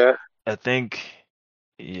 I think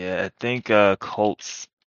Colts.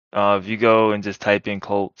 If you go and just type in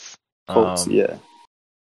Colts. And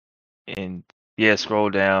scroll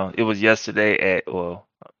down. It was yesterday at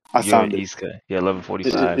I found it. East Coast.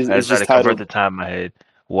 11:45. I just tried to convert the time in my head.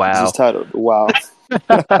 Wow. It's titled Wow.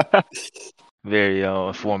 Very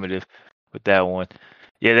informative with that one.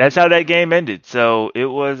 Yeah, that's how that game ended. So it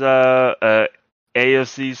was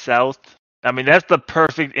AFC South. I mean, that's the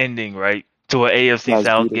perfect ending, right, to an AFC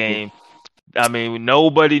South game. I mean,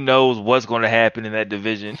 nobody knows what's going to happen in that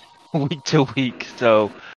division week to week.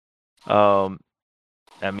 So, I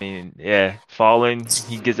mean, Fallen,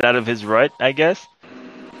 he gets out of his rut, I guess.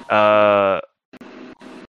 I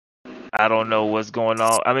don't know what's going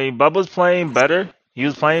on. I mean, Bubba's playing better. He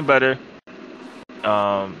was playing better.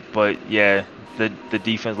 But yeah, the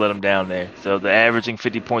defense let him down there. So the averaging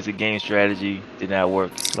 50 points a game strategy did not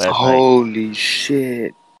work last night. Holy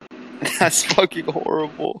shit. That's fucking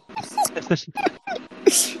horrible.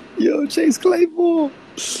 Yo, Chase Claypool.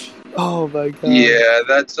 Oh my god. Yeah,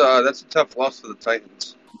 that's a tough loss for the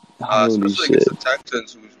Titans. Especially against the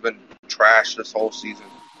Texans, who's been trash this whole season.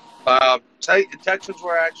 Texans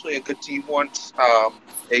were actually a good team once.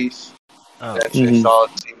 Ace. Actually a solid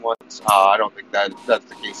team once. I don't think that's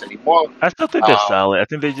the case anymore. I still think they're solid. I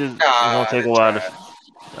think they just gonna take a while to.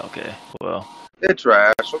 Okay, well. They're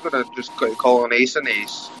trash. We're gonna just call an Ace an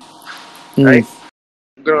Ace. Right?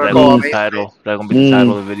 I'm gonna call an Ace. Title. That's gonna be the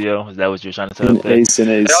title of the video. Is that what you're trying to set up there? Ace and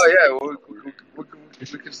Ace. Oh yeah, we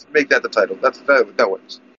can make that the title. That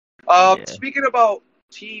works. Speaking about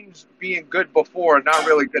teams being good before, not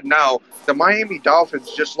really good now. The Miami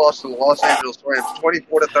Dolphins just lost to the Los Angeles Rams,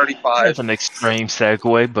 24-35. That's an extreme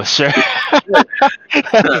segue, but sure.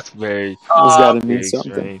 That's very. It's gotta mean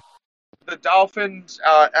something. The Dolphins,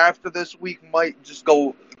 after this week, might just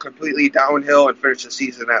go completely downhill and finish the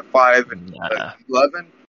season at 5-11.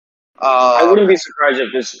 I wouldn't be surprised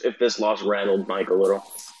if this loss rattled Mike a little.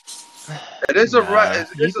 It is a type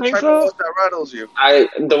of loss that rattles you.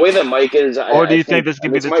 The way that Mike is, or do you think this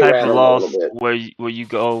could be the type of loss where you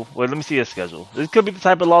go? Well, let me see your schedule. This could be the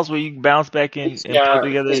type of loss where you bounce back in and put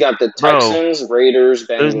together. He's got the Texans, Raiders,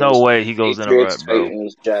 Bengals. There's no way he goes Patriots, in a rut, bro.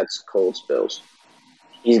 Titans, Jets, Colts, Bills.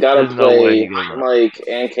 He's got to play Mike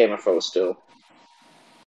and KMFO still.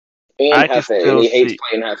 And Hefe, and he hates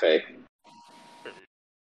playing Hefe.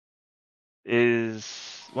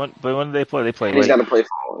 But when do they play? They play. He's got to play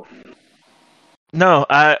Fallen. No,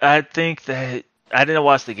 I think that I didn't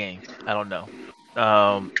watch the game. I don't know.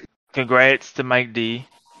 Congrats to Mike D.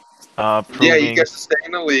 He gets to stay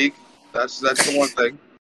in the league. That's the one thing.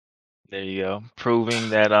 There you go. Proving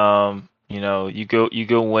that you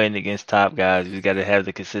go win against top guys. You got to have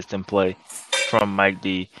the consistent play from Mike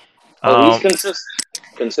D. He's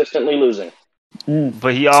consistently losing.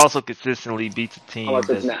 But he also consistently beats a team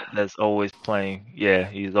that's always playing. Yeah,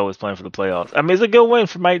 he's always playing for the playoffs. I mean, it's a good win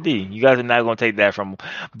for Mike D. You guys are not going to take that from him.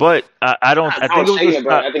 But I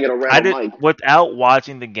think it'll rattle Mike. Without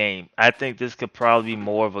watching the game, I think this could probably be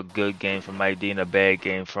more of a good game for Mike D and a bad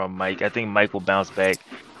game from Mike. I think Mike will bounce back.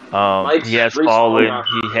 He has Fallen.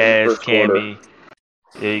 He has Cammy.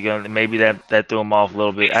 There you go. Maybe that threw him off a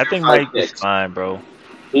little bit. I think Mike is fine, bro.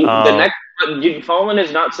 Fallen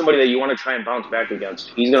is not somebody that you want to try and bounce back against.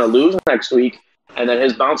 He's going to lose next week. And then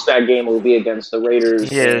his bounce back game will be against the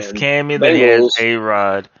Raiders. Yes, and Cammy, then he has Bengals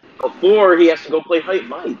A-Rod. before he has to go play Hype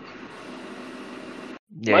Mike.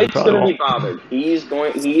 Yeah, Mike's going to be bothered. He's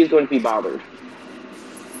going to be bothered.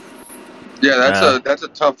 Yeah, that's a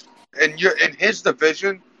tough. And you're in his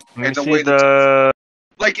division, and the way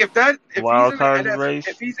like if wild he's card in race,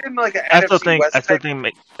 if he's in like an I NFC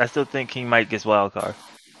still think King Mike gets wild card.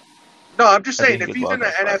 No, I'm just saying if he's in the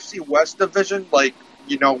NFC West division, like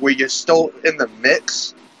where you're still in the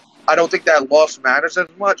mix, I don't think that loss matters as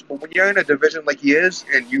much. But when you're in a division like he is,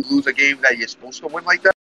 and you lose a game that you're supposed to win like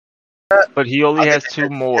that. But he only has two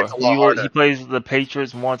more. He plays the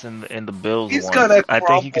Patriots once and the Bills once. Gonna crumble. I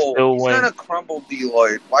think he can still win. He's gonna crumble,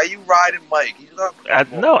 D-Lloyd. Why are you riding Mike? He's gonna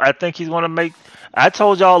crumble. I think he's gonna make. I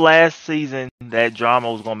told y'all last season that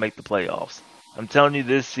drama was gonna make the playoffs. I'm telling you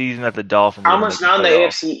this season that the Dolphins. How much now in the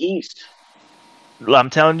AFC East? I'm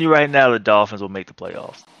telling you right now, the Dolphins will make the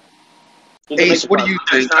playoffs. Ace, what do you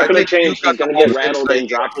think? It's not going to change. He's going to get rattled and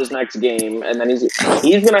drop his next game, and then he's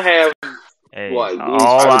going to have what?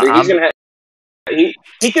 He's going to have.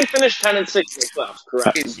 He can finish 10-6 in the playoffs,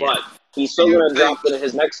 correct? But he's still going to drop in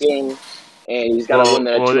his next game, and he's got to win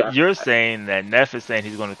that. Well, you're saying that Neff is saying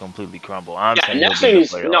he's going to completely crumble. I'm saying Neff saying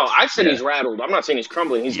I said he's rattled. I'm not saying he's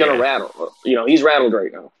crumbling. He's going to rattle. He's rattled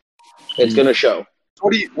right now. It's going to show.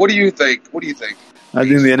 What do you think? I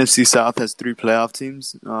think the NFC South has 3 playoff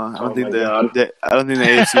teams. I don't think the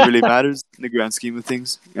AFC really matters in the grand scheme of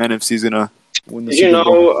things. NFC's gonna win the Super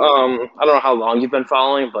Bowl. I don't know how long you've been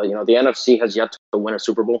following, but the NFC has yet to win a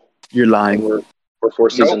Super Bowl. You're lying. We're 4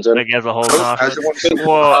 seasons in. Like as a whole conference.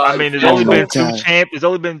 Well, I mean, there's only been 2 champs. There's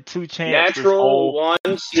only been 2 champs. Natural won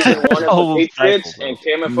season 1 with the Patriots, and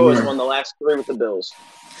KMFO has won the last 3 with the Bills.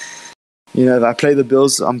 If I play the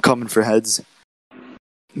Bills, I'm coming for heads.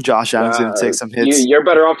 Josh Allen's going to take some hits. You're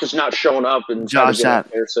better off just not showing up and Josh Allen's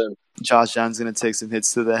going to take some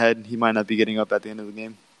hits to the head. He might not be getting up at the end of the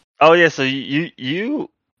game. Oh, yeah. So you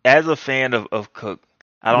as a fan of Cook,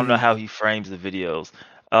 I don't know how he frames the videos.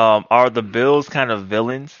 Are the Bills kind of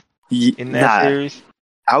villains in that series?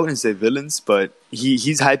 I wouldn't say villains, but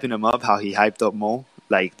he's hyping him up how he hyped up Mo,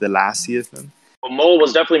 like the last CFM. Well, Mo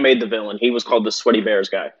was definitely made the villain. He was called the Sweaty Bears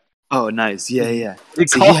guy. Oh, nice. Yeah.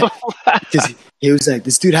 Because he was like,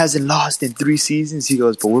 this dude hasn't lost in 3 seasons. He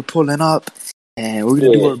goes, but we're pulling up, and we're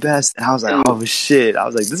going to do our best. And I was like, oh, shit. I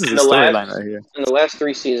was like, this is a storyline right here. In the last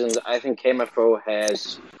 3 seasons, I think KMFO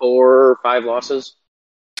has 4 or 5 losses.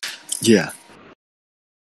 Yeah.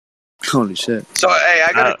 Holy shit. So, hey,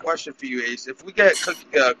 I got a question for you, Ace. If we get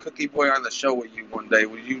Cookie Boy on the show with you one day,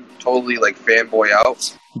 would you totally, fanboy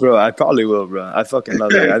out? Bro, I probably will, bro. I fucking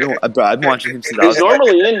love it. I'm watching him since I was... He's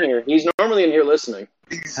normally in here. He's normally in here listening.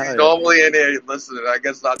 He's normally in here listening. I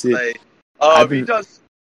guess not today. He does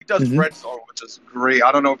Red Zone, which is great.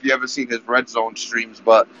 I don't know if you ever seen his Red Zone streams,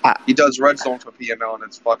 but he does Red Zone for PML, and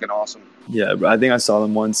it's fucking awesome. Yeah, bro. I think I saw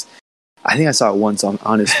him once. I think I saw it once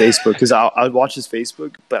on his Facebook, because I would watch his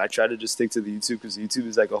Facebook, but I try to just stick to the YouTube, because YouTube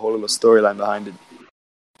is like a whole little storyline behind it.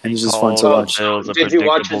 And it's just fun to watch. Did you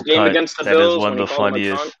watch his game against the Bills? That is one of the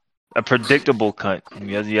funniest. A predictable cunt.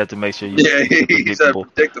 You have to make sure you. Yeah, he's a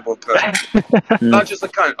predictable cunt. Not just a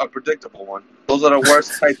cunt, a predictable one. Those are the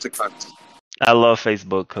worst types of cunts. I love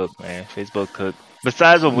Facebook Cook, man. Facebook Cook.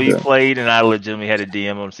 Besides when we played and I legitimately had to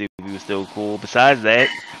DM him to see if he was still cool. Besides that,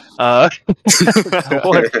 I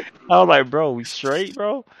was like, bro, we straight,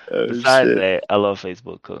 bro? Besides that, I love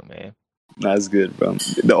Facebook Cook, man. That's good, bro.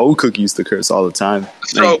 The old Cook used to curse all the time.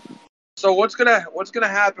 So what's gonna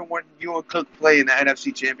happen when you and Cook play in the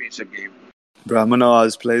NFC Championship game? Bro, I'm gonna know all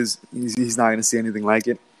his plays. He's not gonna see anything like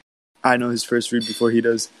it. I know his first read before he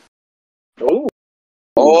does. Oh,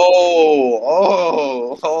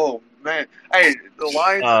 man. Hey, the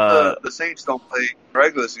Lions and the Saints don't play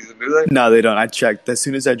regular season, do they? No, they don't. I checked. As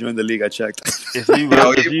soon as I joined the league, I checked. If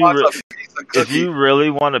you really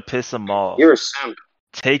want to piss them off, you're a simp.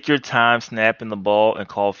 Take your time snapping the ball and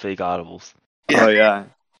call fake audibles. Yeah. Oh, yeah.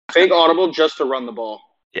 Fake audible just to run the ball.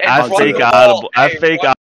 Yeah, I fake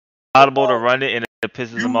audible to run it, and it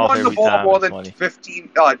pisses him off every time. You run the ball more than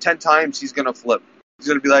 10 times, he's going to flip. He's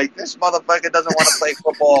going to be like, this motherfucker doesn't want to play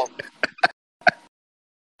football.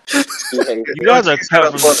 You guys are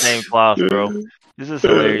cut from the same cloth, bro. This is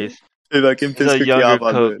hilarious. If I can piss Cookie off,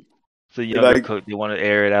 I'll do it. It's a younger Cook. They want to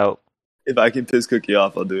air it out. If I can piss Cookie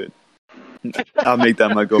off, I'll do it. I'll make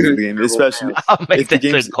that my goal for the game. Especially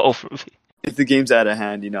if the game's out of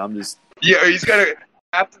hand, I'm just... Yeah, he's going to...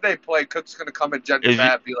 After they play, Cook's going to come and Jen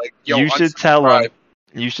Fat be like, yo, you should tell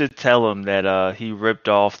him that he ripped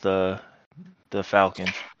off the Falcons.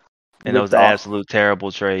 And it was an absolute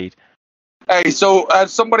terrible trade. Hey, so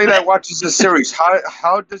as somebody that watches this series,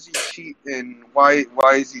 how does he cheat and why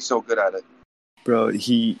is he so good at it? Bro,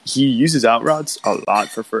 he uses out routes a lot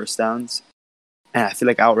for first downs, and I feel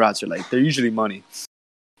like out routes are they're usually money.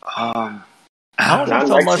 I don't know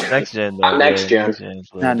so much next gen though. Not next gen.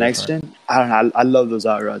 Not next gen. I don't know. I love those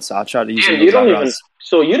out routes, so I'll try to use Damn, those out routes.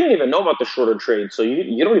 So you didn't even know about the shorter trade. So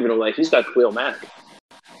you don't even know he's got Khalil Mack.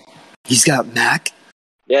 He's got Mac.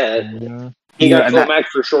 Yeah. He got Khalil Mack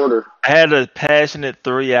for shorter. I had a passionate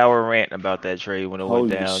 3-hour rant about that trade when it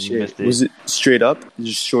went down. Shit. You missed it. Was it straight up?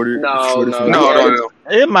 Just shorter? No.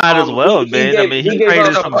 It might as well, man. He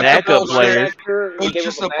traded some backup players. He gave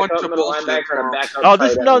up a backup middle linebacker and a backup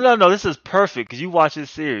Oh, this is perfect because you watch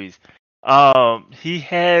this series. He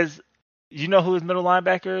has, you know who his middle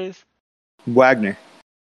linebacker is? Wagner.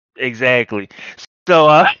 Exactly.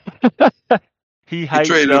 So he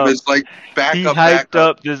traded him as backup. He hyped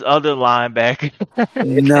up this other linebacker.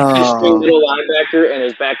 No. His middle linebacker and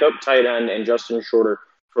his backup tight end and Justin Shorter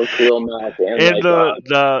for Khalil Mack. And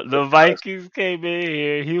the Vikings came in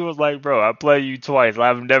here. He was like, "Bro, I play you twice.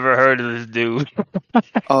 I've never heard of this dude."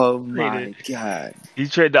 Oh my god. He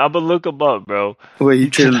traded. I'm gonna look him up, bro. Wait, he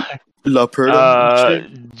traded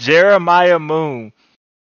Laperta? Jeremiah Moon.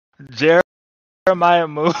 Jeremiah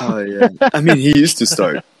Moon. Oh yeah. I mean, he used to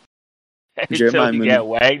start. Jeremiah Moon. Got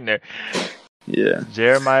Wagner. Yeah.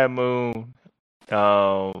 Jeremiah Moon. He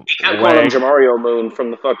kept calling him Jamario Moon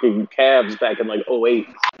from the fucking Cavs back in 2008.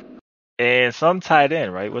 And some tight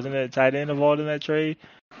end, right? Wasn't it a tight end involved in that trade?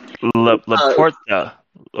 Laporta. Yeah,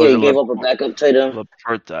 he gave up a backup tight end.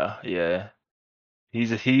 Laporta, yeah. He's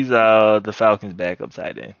the Falcons' backup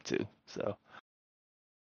tight end too. So,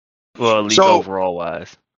 well, at least overall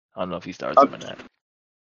wise, I don't know if he starts him or not.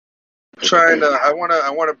 I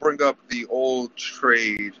want to bring up the old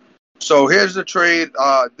trade. So here's the trade.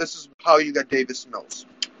 This is how you got Davis Mills.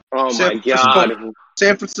 Oh my god!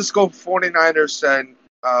 San Francisco 49ers sent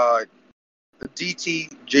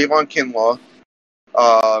DT Javon Kinlaw.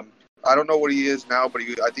 I don't know what he is now, but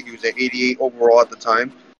I think he was at 88 overall at the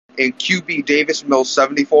time. And QB Davis Mills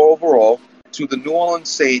 74 overall to the New Orleans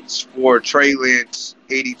Saints for Trey Lance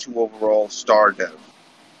 82 overall star dev.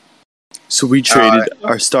 So we traded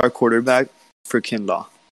our star quarterback for Kinlaw.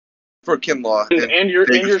 And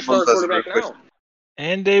your star quarterback now.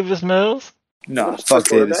 And Davis Mills? No, fuck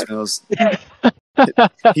Davis Mills.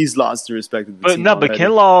 He's lost the respect of the team. But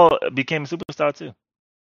Kinlaw became a superstar too.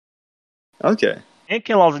 Okay. And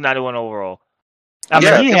Kinlaw's a 91 overall. I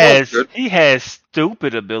mean, he has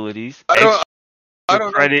stupid abilities. I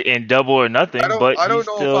don't credit in double or nothing, but I don't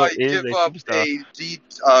know if I give up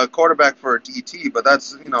a quarterback for a DT, but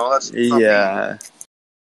that's that's yeah.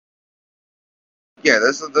 Yeah,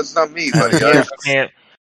 that's not me, buddy.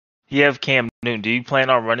 You have Cam Newton. Do you plan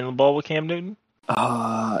on running the ball with Cam Newton?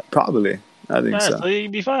 Probably. I think so. So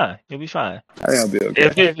you'll be fine. You'll be fine. I think I'll be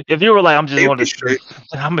okay. If you were like, I'm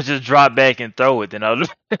gonna just drop back and throw it, then I'll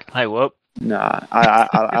like, well. Nah,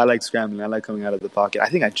 I like scrambling. I like coming out of the pocket. I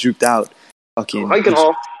think I juked out. I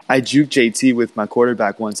juked JT with my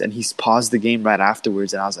quarterback once, and he paused the game right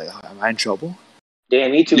afterwards, and I was like, am I in trouble?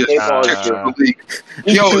 Damn, me too.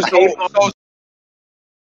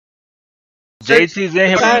 JT's in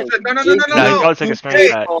here. No. I'll take a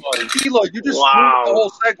screenshot. Kilo, you just screwed the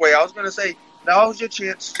whole segue. I was going to say, now's your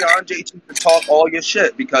chance, John JT, to talk all your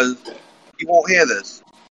shit because you won't hear this.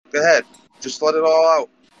 Go ahead. Just let it all out.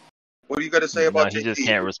 What are you going to say about JT? He just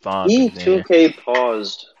can't respond. E2K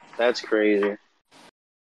paused. That's crazy.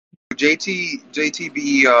 JT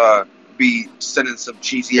be sending some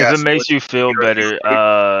cheesy ass. If it makes you feel better,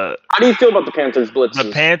 how do you feel about the Panthers blitzes?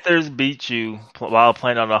 The Panthers beat you while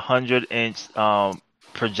playing on a 100-inch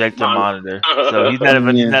projector monitor. So he's not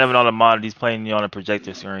even on a monitor. He's playing on a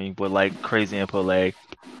projector screen with like crazy input lag.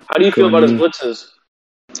 How do you feel about his blitzes?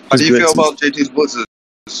 How do you feel about JT's blitzes?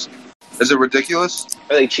 Is it ridiculous?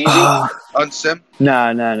 Are they cheesy? Unsim?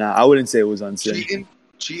 Nah. I wouldn't say it was unsim.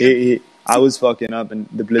 Cheating? I was fucking up, and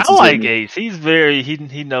the blitzes. I like Ace. He's very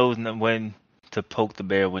he knows when to poke the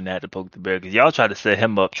bear, when not to poke the bear. Because y'all try to set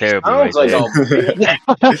him up terribly.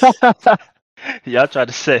 Y'all try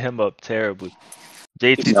to set him up terribly.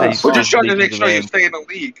 JT, we're just trying to make sure you stay in the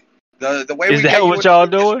league. The way is that what y'all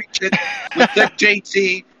doing? We pick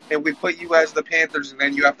JT and we put you as the Panthers, and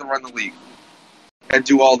then you have to run the league and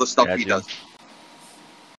do all the stuff he does.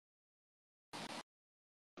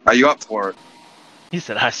 Are you up for it? He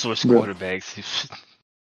said, I switch quarterbacks.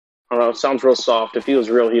 I don't know. It sounds real soft. If he was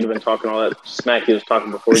real, he'd have been talking all that smack he was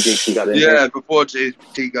talking before JT got in here. Yeah, before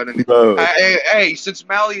JT got in here. Hey, since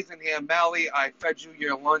Mally's in here, Mally, I fed you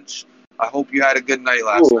your lunch. I hope you had a good night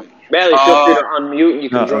last night. Mally, feel free to unmute and you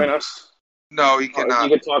can join us. No, he cannot. You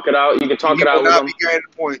can talk it out. You can talk He it out will with not him. be getting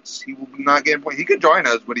points. He will not get points. He can join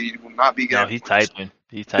us, but he will not be No, getting he's points. typing.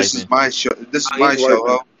 He's This is typing. my show. This is Oh, my he's show. working.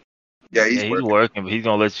 Oh. Yeah, he's He's working. working, but he's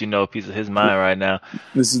gonna let you know a piece of his mind right now.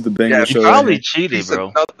 This is the banger Yeah, He show. probably Right cheated, Piece of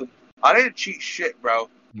bro. nothing. I didn't cheat shit, bro.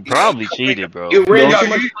 He probably cheated, bro. You ran No, too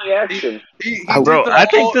much he- play action. He Bro, did the I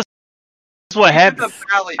think whole- this is what he did happened. the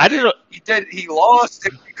Mally I thing. didn't. He lost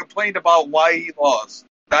and he complained about why he lost.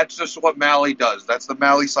 That's just what Mally does. That's the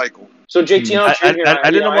Mally cycle. So JT, now that you're here,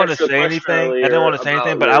 I didn't want to asked you a say question anything. I earlier didn't want to say about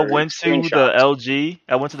anything, but I your went to screenshots. the LG.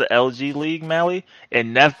 I went to the LG League, Mally,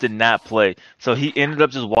 and Neff did not play. So he ended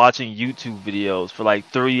up just watching YouTube videos for like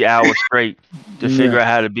 3 hours straight to Yeah. figure out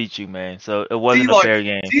how to beat you, man. So it wasn't a D-Lloyd- fair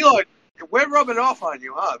game. D-Lloyd, we're rubbing off on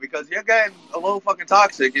you, huh? Because you're getting a little fucking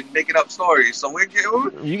toxic and making up stories. So we're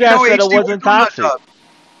You guys said it HC, we're wasn't doing our toxic. job.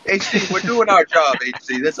 HC, we're doing our job,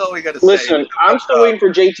 HC. That's all we got to say. Listen, I'm still waiting for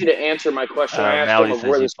JT to answer my question. I asked Mally him of says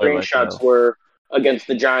where the he played like screenshots hell. were against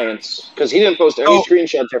the Giants because he didn't post any Oh.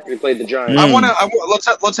 screenshots after he played the Giants.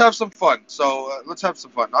 Let's have some fun. So let's have some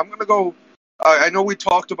fun. I'm gonna go. I know we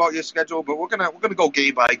talked about your schedule, but we're gonna go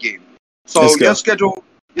game by game. So Let's go. your schedule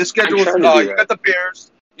is I'm trying to do you that. got the Bears.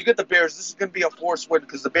 You get the Bears. This is gonna be a forced win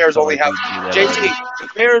because the Bears only have JT. JT. The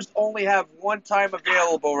Bears only have one time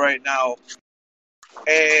available right now,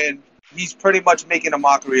 and he's pretty much making a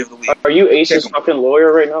mockery of the league. Are you Ace's fucking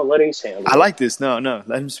lawyer right now? Let Ace handle I it. like this. No,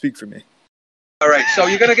 let him speak for me. All right, so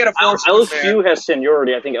you're gonna get a forced win there. LSU has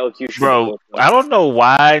seniority. I think LQ should. Bro, I don't know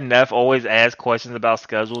why Neff always asks questions about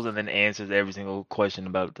schedules and then answers every single question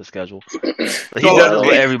about the schedule. He does this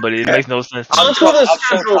with everybody. It makes no sense to me. Let's go to the I'm so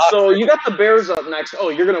schedule. toxic. So you got the Bears up next. Oh,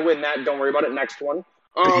 you're gonna win that. Don't worry about it. Next one.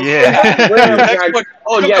 Yeah. Rams Next next. one,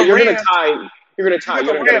 Oh you yeah, got the you're gonna Rams. tie. You're gonna tie. You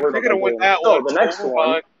You're got the gonna Rams. You're gonna win that Oh, one. the next Move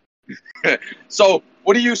one. on. So,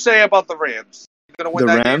 what do you say about the Rams? You're gonna win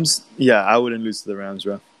The that Rams? Yeah, I wouldn't lose to the Rams,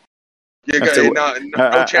 bro. game? You're After gonna what-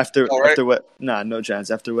 no chance. after all right? after what? Nah, no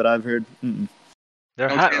chance. After what I've heard, They're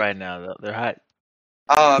No hot chance. right now, though. They're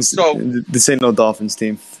hot. So this ain't no Dolphins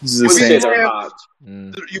team. This is the What do you Saints. say? They're hot. Mm.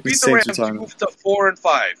 you The beat the Saints Rams. are You talking. move to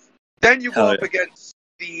 4-5. Then you go Hell up yeah. against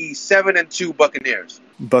the 7-2 Buccaneers.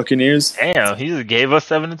 Buccaneers. Damn, he just gave us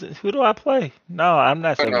 7-2. Who do I play? No, I'm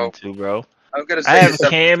not I know. 7-2, bro. I'm gonna I say have 7-2.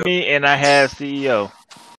 Cammy and I have E CEO.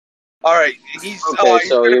 All right, he's Okay, he's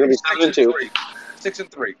so gonna you're be gonna be 6-3.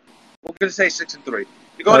 6-3. We're gonna say 6-3.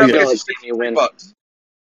 You're going Oh, up yeah. against Like, the you win. Bucks.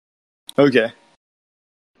 Okay,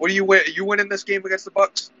 What do you win? You winning this game against the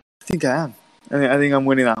Bucks? I think I am. I think I'm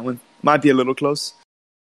winning that one. Might be a little close.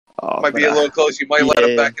 Oh, Might but be a little close. You might let him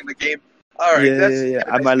yeah. back in the game. All right, Yeah, that's yeah, yeah. you're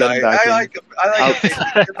a I might nice let him guy. back I in. like him. I like him. He's a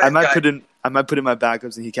nice I might guy. put in my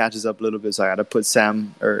backups and he catches up a little bit. So I gotta put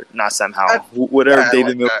Sam or not Sam Howell, That- whatever Yeah, I David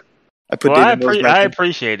like Mills. that. I put Well, I, David Mills I back in.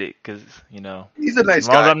 appreciate it because, you know, He's a nice as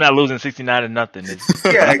long as guy. I'm not losing 69 to nothing. It's,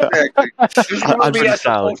 Yeah, exactly. Just remember I'm he has just to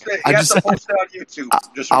solid. post it. I He has to just- post it on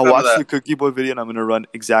YouTube. Just I'll remember watch the that. Cookie Boy video and I'm gonna run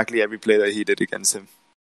exactly every play that he did against him.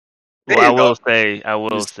 There well, I you go.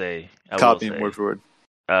 will say, Copy him word for word.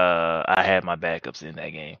 I had my backups in that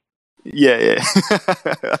game. Yeah.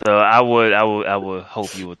 So I would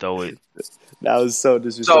hope you would throw it. That was so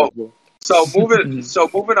disrespectful. So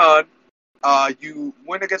moving on. You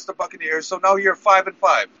win against the Buccaneers. So now you're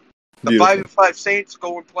 5-5. The Beautiful. 5-5 Saints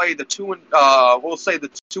go and play the 2-9.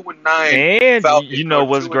 And Falcons you know are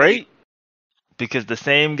what's 2-8. great? Because the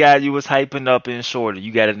same guy you was hyping up in Shorter,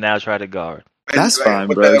 you got to now try to guard. That's fine,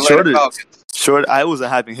 with bro. the Atlanta Shorter- Falcons. Short, I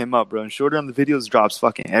wasn't hyping him up, bro. And Shorter on the videos drops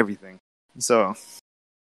fucking everything. So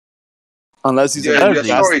unless he's Yeah, a your Does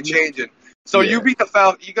he? story changing. So Yeah. you beat the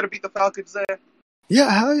Falcons. You gonna beat the Falcons there? yeah,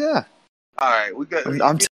 hell yeah. All right, we got.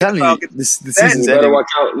 I'm telling you, Falcons. the You season's better ending. watch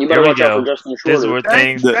out. You There better we watch out go. for Justin This is Shorter. where That-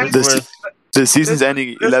 things. the- This the- is where, The season's This-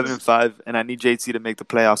 ending this 11-5, and I need JT to make the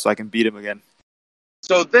playoffs so I can beat him again.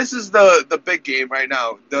 So this is the big game right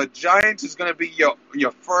now. The Giants is gonna be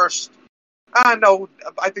your first. No,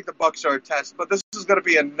 I think the Bucks are a test, but this is gonna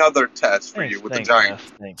be another test for you with the Giants.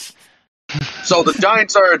 Thanks. So the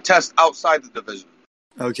Giants are a test outside the division.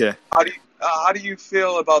 Okay. How do you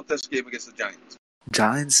feel about this game against the Giants?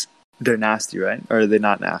 Giants, they're nasty, right? Or are they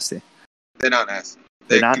not nasty? They're not nasty.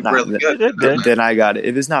 They're They're not really nasty. good. They're good. Then I got it.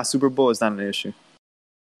 If it's not Super Bowl, it's not an issue.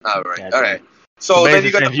 All right. Gotcha. All right. So then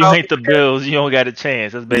you got the if you hate the Falcons. Bills, you don't got a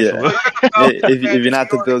chance. That's basically. Yeah. So you got the Falcons, If and you're not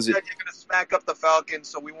the you already Bills, said you're gonna smack up the Falcons,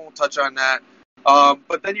 so we won't touch on that.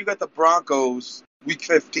 But then you got the Broncos, Week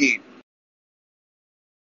 15.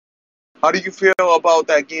 How do you feel about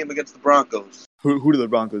that game against the Broncos? who do the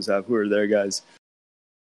Broncos have? Who are their guys?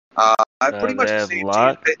 Pretty much they the have same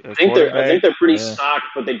Locke, team. a I think they're pretty quarterback. Yeah. stocked,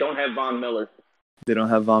 but they don't have Von Miller. They don't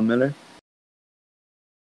have Von Miller.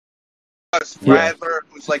 Rattler,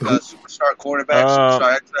 who's like a superstar quarterback.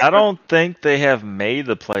 Superstar I don't think they have made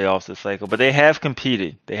the playoffs this cycle, but they have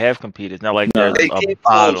competed. It's not like they're They a came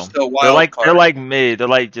bottom. close to a They're wild card. like mid. They're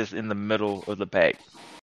like just in the middle of the pack.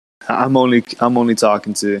 I'm only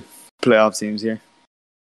talking to playoff teams here.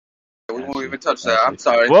 We won't even touch that. I'm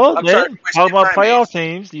sorry. Well, I'm man, sorry. talking about playoff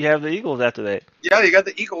teams, you have the Eagles after that. Yeah, you got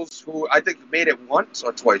the Eagles, who I think made it once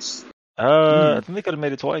or twice. I think they could have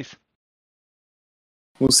made it twice.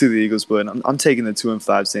 We'll see the Eagles, but I'm taking the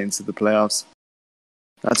 2-5 Saints to the playoffs.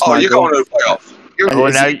 That's you're going to the playoffs.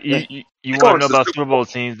 Well, now you want to know about Super Bowl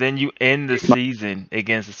teams? Then you end the season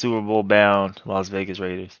against the Super Bowl bound Las Vegas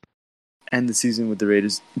Raiders. End the season with the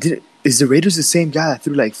Raiders. Is the Raiders the same guy that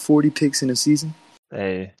threw like 40 picks in a season?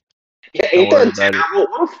 Hey. Yeah, ain't that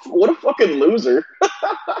terrible? What a fucking loser.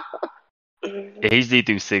 He's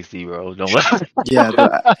through 60, bro. Don't let. Yeah,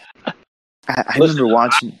 but I remember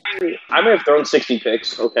watching. I may have thrown 60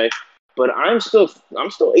 picks, okay, but I'm still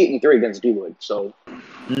 8-3 against D-Wood. So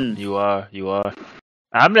you are.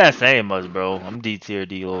 I'm not saying much, bro. I'm D tier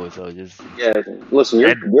D-Lloyd, so just listen,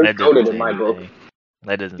 you're goated in my book.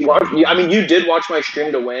 That doesn't. I mean, you did watch my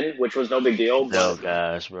stream to win, which was no big deal. But oh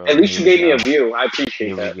gosh, bro. At least you gave me a view. I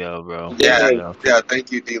appreciate that. Here we go, bro. Yeah,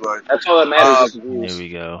 thank you, D-Lloyd. That's all that matters. Is here we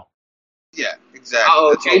go. Yeah, exactly.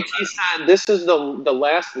 Oh, JT said this is the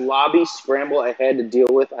last lobby scramble I had to deal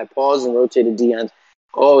with. I paused and rotated DNs.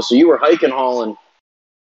 Oh, so you were hiking hauling.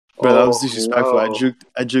 Bro, that was disrespectful. No. I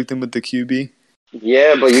juked him with the QB.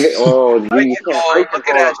 Yeah, but you can't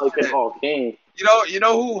hike and haul king. You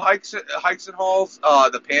know who hikes and hauls?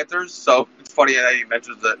 The Panthers. So it's funny that he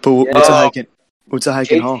mentions that. But what's a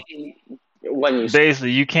hike and haul?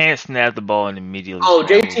 Basically, you can't snap the ball and immediately. Oh,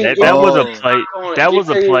 JT, that was a play. That was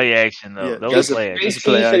a play action though. Yeah, that was a play action. JT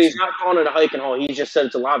said he's not calling it a hike and haul. He just said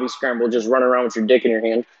it's a lobby scramble. Just run around with your dick in your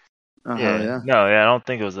hand. Yeah. No, I don't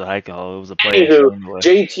think it was a hike and haul. It was a play action. Anyway.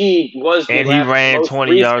 JT was and he ran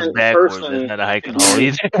 20 yards backwards. That's not a hike and haul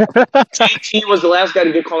either. JT was the last guy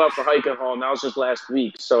to get called out for hike and haul, and that was just last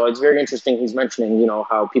week. So it's very interesting. He's mentioning,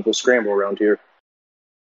 how people scramble around here.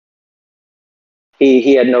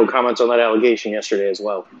 He had no comments on that allegation yesterday as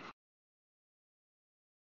well.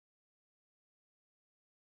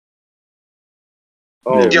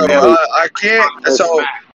 Oh, I can't. So,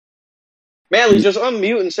 Manly, just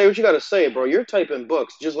unmute and say what you got to say, bro. You're typing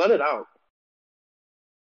books. Just let it out.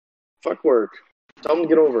 Fuck work. Tell him to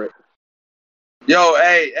get over it. Yo,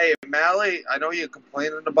 hey, Mally, I know you're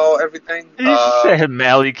complaining about everything. He said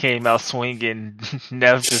Mally came out swinging,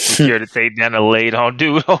 never secured to take down a late on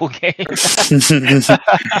dude whole game.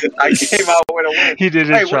 I came out with a win. He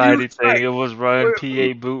didn't try anything. It was run,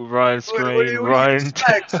 PA boot, run, screen, run. What do you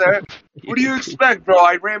expect, sir? What do you expect, bro?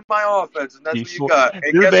 I ran my offense, and that's what you got.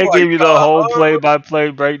 And this man gave you the whole play-by-play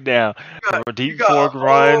breakdown. Deep fork,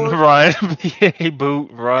 run, PA boot,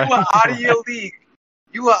 run. You are out of your league.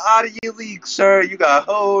 You are out of your league, sir. You got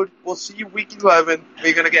hoed. We'll see you week 11.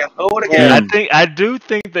 You're gonna get hoed again. I do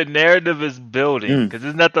think the narrative is building because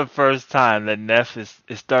it's not the first time that Neff is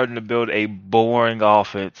starting to build a boring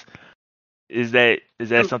offense. Is that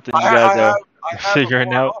something you guys are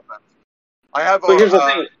figuring out? Offense. I have. But here's the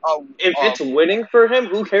thing: if it's winning for him,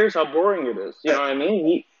 who cares how boring it is? You know what I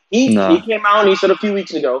mean? He came out and he said a few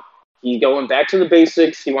weeks ago he's going back to the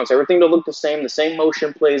basics. He wants everything to look the same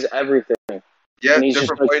motion plays, everything. Yeah,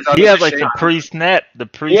 different plays. He has like the pre-snap.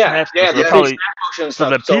 So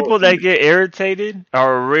the people that get irritated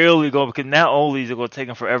are really going, because not only is it going to take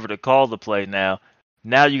them forever to call the play now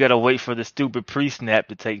you got to wait for the stupid pre-snap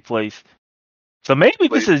to take place. So maybe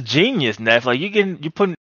this is genius, Neff. Like you're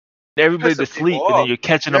putting everybody to sleep and then you're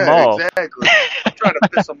catching them off. Exactly. I'm trying to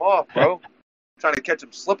piss them off, bro. I'm trying to catch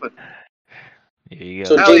them slipping. There you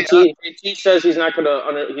So go. JT says he's not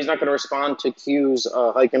gonna respond to Q's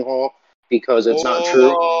hike and haul. Because it's not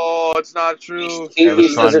true. Oh, it's not true.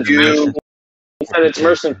 He said it's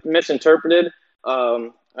misinterpreted.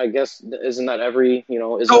 I guess isn't that every game?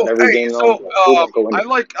 I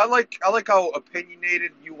like how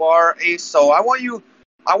opinionated you are, Ace. So I want your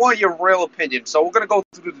real opinion. So we're gonna go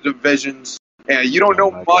through the divisions. And you don't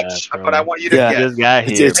know much, but I want you to get this guy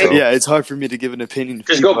here. It's hard for me to give an opinion.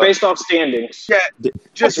 Just go based off standings. Yeah,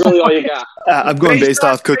 that's really all you got. I'm going based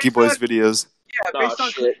off Cookie Boys videos. Yeah, based on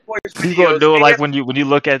Cookie Boys videos. You gonna do it like when you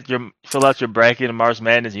look at fill out your bracket in March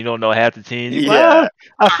Madness, you don't know half the teams. I've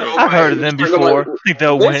heard of them before. I think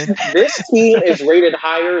they'll win. This team is rated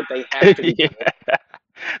higher. They have to.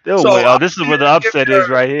 They'll win. Oh, this is where the upset is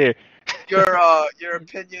right here. Your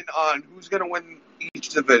opinion on who's gonna win each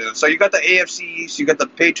division. So you got the AFC East, you got the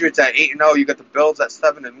Patriots at 8-0, you got the Bills at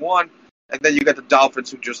 7-1, and then you got the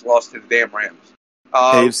Dolphins who just lost to the damn Rams.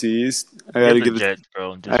 AFC East. I gotta It's the give it. Jets,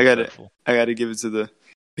 bro. I gotta Disrespectful. give it to the.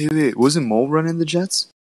 Wait. Wasn't Mole running the Jets?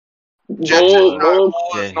 Jets is Mole no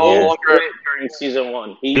Yeah. longer. quit during season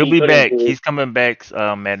 1. He'll be couldn't back. do it. He's coming back.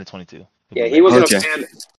 Madden 22. Yeah, he wasn't Okay. a fan.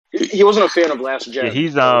 He wasn't a fan of last gen. Yeah,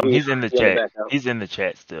 he's so he's in the he had to chat. back out. He's in the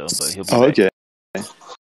chat still, but he'll be Oh, back.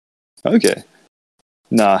 okay.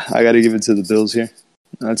 Nah, I gotta give it to the Bills here.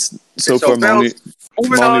 That's so So far my only,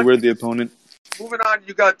 Moving my only on. worthy opponent. Moving on,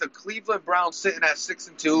 you got the Cleveland Browns sitting at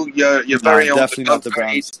 6-2. Your very own definitely not the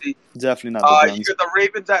Browns. Definitely not the Browns. You got the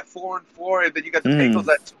Ravens at 4-4, and then you got the Mm. Bengals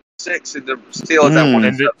at 2-6, and the Steelers at 1.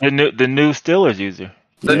 And the new Steelers user.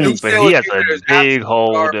 The Yeah. new But he Steelers has user a is big absolute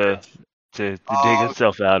hole garbage. to dig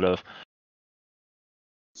himself out of.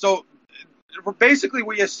 So basically,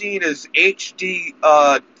 what you're seeing is HD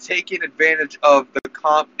taking advantage of the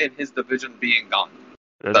comp in his division being gone.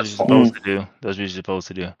 That's what you're supposed to do. That's what you're supposed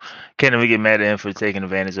to do. Can't we get mad at him for taking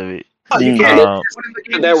advantage of it? You Mm. can't.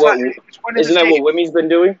 Isn't that what Wimmy's been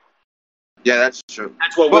doing? Yeah, that's true.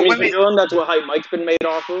 That's what But Wimmy's been doing. That's what Hype Mike's been made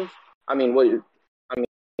off of. I mean, what are you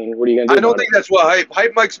gonna do? I don't think that's what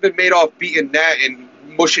Hype Mike's been made off beating Nat and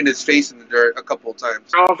mushing his face in the dirt a couple of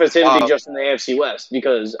times. off as him be just in the AFC West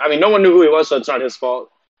because I mean no one knew who he was, so it's not his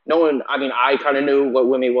fault. No one. I mean, I kind of knew what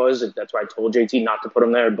Wimmy was. That's why I told JT not to put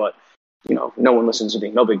him there. But no one listens to me.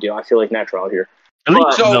 No big deal. I feel like natural out here. At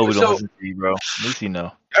least So- you know we so- don't listen to you, bro. At least you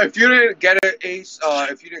know. If you didn't get it, Ace,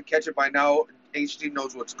 if you didn't catch it by now, HD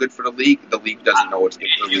knows what's good for the league. The league doesn't know what's good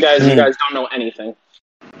for the You league. guys don't know anything.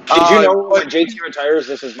 Did you know when JT retires,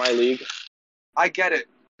 this is my league? I get it.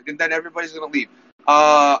 And then everybody's going to leave.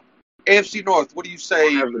 AFC North, what do you say,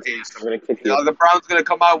 Ace? I'm gonna kick you. The Browns going to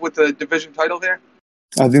come out with the division title here?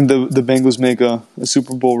 I think the Bengals make a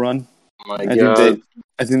Super Bowl run. Oh my I God.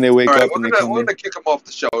 think they wake All right, up and they come we're in. gonna kick him off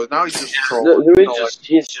the show. Now he's just trolling.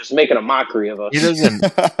 He's just making a mockery of us. He doesn't.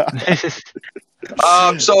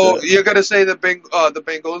 So you're gonna say the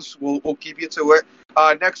Bengals? We'll keep you to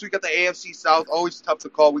it. Next we got the AFC South. Always tough to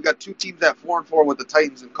call. We got two teams at 4-4 with the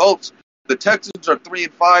Titans and Colts. The Texans are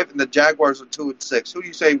 3-5, and the Jaguars are 2-6. Who do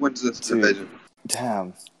you say wins this division?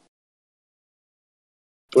 Damn.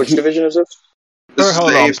 Which division is this? This is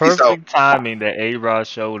Hold the on. AFC Perfect South. timing that A-Rod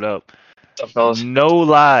showed up. What's up, fellas? No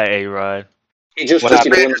lie, A-Rod. He just What took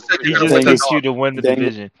you to happened? win. He You're just gonna picked win you to win the Dang it.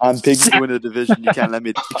 division. I'm picking to win the division. You can't let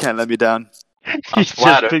me down. He just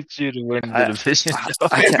flattered. picked you to win the I- division.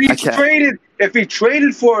 I can't. If he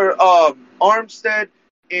traded for Armstead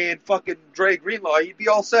and fucking Dre Greenlaw, he'd be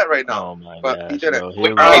all set right now. Oh my But he gosh, didn't. bro. Here we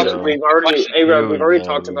Alright, go. we've already Here we go,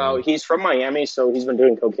 talked bro. about he's from Miami, so he's been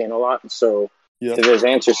doing cocaine a lot. So Yeah. if his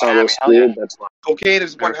answer sounds a little Miami, hell skewed, that's why. Cocaine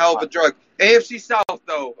is one hell of a drug. AFC South,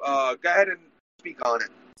 though, go ahead and speak on it.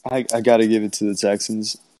 I gotta give it to the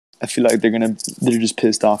Texans. I feel like they're just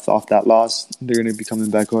pissed off that loss. They're gonna be coming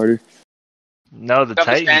back harder. No, the Got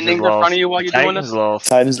the Titans standings in lost. front of you while you're doing Titans this? lost.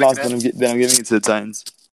 Titans lost, then I'm giving it to the Titans.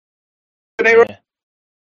 Yeah.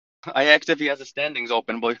 I asked if he has the standings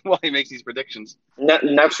open, but while he makes these predictions.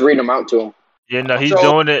 Next, read them out to him. Yeah, no, he's So-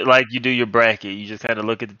 doing it like you do your bracket. You just kind of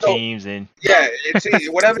look at the So- teams and Yeah, it's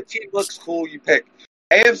whatever team looks cool, you pick.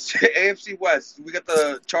 AFC West, we got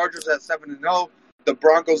the Chargers at 7-0, the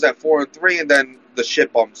Broncos at 4-3, and then the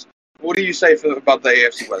shit bums. What do you say about the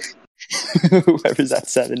AFC West? Whoever's at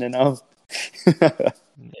 7-0. yeah,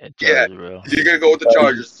 Chargers, bro. You're gonna go with the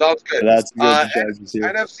Chargers. Sounds good. That's good. The Chargers here.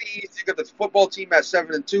 NFC East, you got the football team at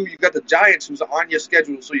 7-2. You got the Giants, who's on your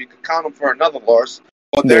schedule, so you can count them for another loss.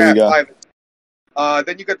 But There they're we at go. 5.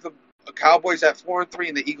 Then you got the Cowboys at 4-3,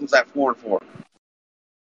 and the Eagles at 4-4.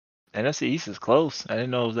 NFC East is close. I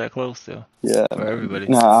didn't know it was that close still Yeah. for everybody.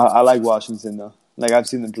 No, I like Washington though. Like I've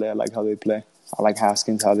seen them play. I like how they play. I like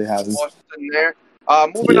Haskins, how they have him. Washington there.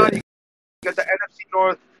 Moving Yeah. on, you got the NFC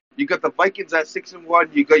North. You got the Vikings at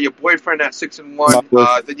 6-1. You got your boyfriend at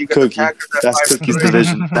 6-1. Then you got Cookie. the Packers at That's 5-3. Cookie's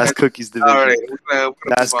division. That's Cookie's division. All right, we're gonna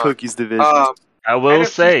That's move on. Cookie's division. I will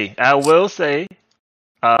NFC say,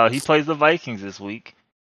 he plays the Vikings this week.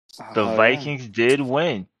 The Oh, Vikings did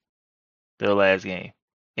win their last game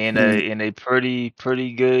in a pretty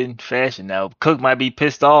good fashion. Now Cook might be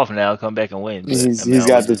pissed off now, come back and win. yeah. but, He's I mean,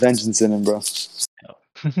 got the vengeance in him, bro.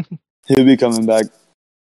 No. He'll be coming back.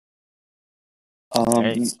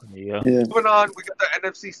 Right, there you go. Yeah. Moving on, we got the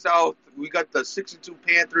NFC South. We got the 6-2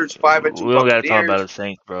 Panthers, 5-2 We don't gotta talk Buccaneers, about the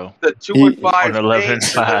Saints, bro. the 2-5 On 11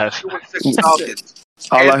 Saints, five. and the 2-6 Falcons.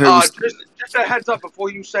 All I And, heard was just a heads up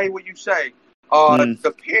before you say what you say. Mm.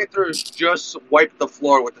 The Panthers just wiped the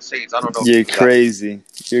floor with the Saints. I don't know. if you're you got it. crazy.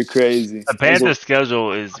 You're crazy. The Panthers'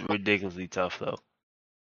 schedule is ridiculously tough, though.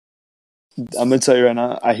 I'm gonna tell you right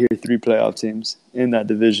now. I hear 3 playoff teams in that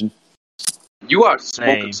division. You are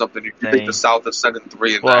smoking Same, something if you think the same. South is sending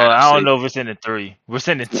 3 in Well, the I don't NFC. know if we're sending 3. We're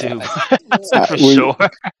sending 2 for we- sure.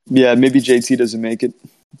 Yeah, maybe JT doesn't make it,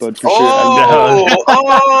 but for sure. Oh!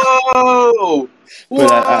 But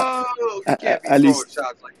Whoa! You can't be at throwing least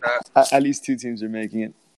shots like that. at least 2 teams are making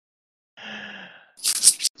it.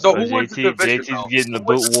 So Well, who wins the division, JT's though? getting the Who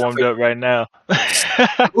wins boot the warmed division? up right now.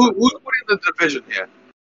 Who's winning the division here?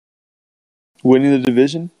 Winning the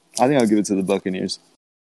division, I think I'll give it to the Buccaneers.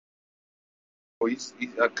 Oh, he's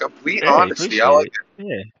a complete Yeah, honesty. I like it.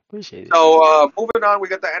 Yeah, appreciate it. So moving on, we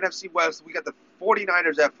got the NFC West. We got the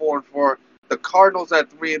 49ers at 4-4, the Cardinals at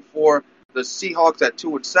 3-4, the Seahawks at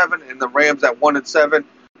 2-7, and the Rams at 1-7.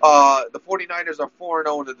 The 49ers are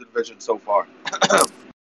 4-0 in the division so far.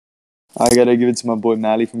 I gotta give it to my boy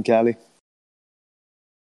Mally from Cali.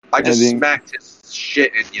 I just think- smacked his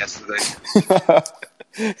shit in yesterday.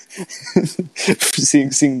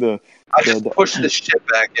 seeing the I just pushed the shit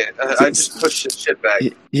back in. I just pushed the shit back.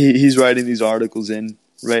 he's writing these articles in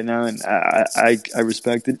right now, and I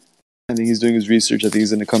respect it. I think he's doing his research. I think he's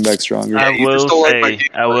going to come back stronger. I you just don't like my game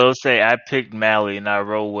plan. will say, I picked Mally and I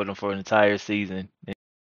rolled with him for an entire season, and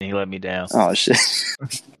he let me down. Oh shit!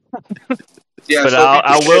 Yeah, But so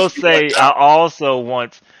I if you will can, say, I also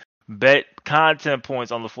once bet content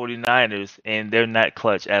points on the 49ers, and they're not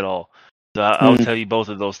clutch at all. So I'll tell you both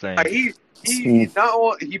of those things. he not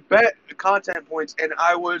only he bet content points, and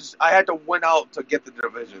I had to win out to get the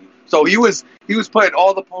division. So he was putting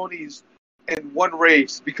all the ponies in one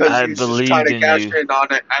race because I he was just believed trying to in cash you. in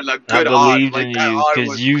on it and a I good odd. believed Like in that you odd because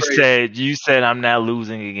was you crazy. said I'm not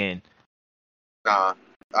losing again. Nah,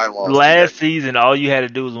 I lost. Last season, all you had to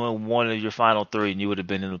do was win one of your final 3, and you would have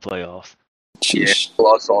been in the playoffs. Yeah, Sheesh. I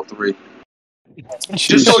lost all 3.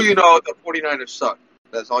 Just so you know, the 49ers suck.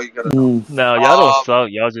 That's all you gotta know. No, y'all don't suck.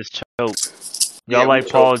 Y'all just choke. Y'all Yeah, like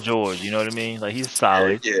we Paul choke. George. You know what I mean? Like, he's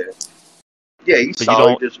solid. Yeah, he's But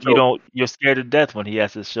solid. Just choke. you're scared to death when he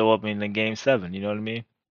has to show up in the game 7. You know what I mean?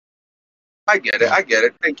 I get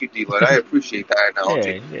it. Thank you, D-Lud. I appreciate that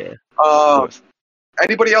analogy. Yeah. Of course.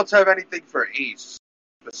 Anybody else have anything for Ace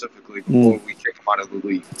specifically before we kick him out of the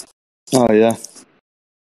league? Oh yeah.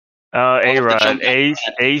 A-Rod,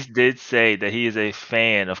 Ace did say that he is a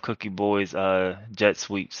fan of Cookie Boy's jet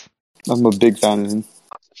sweeps. I'm a big fan of him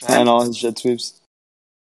and all his jet sweeps.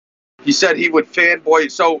 He said he would fanboy.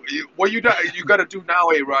 So what you got to do now,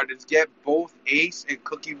 A-Rod, is get both Ace and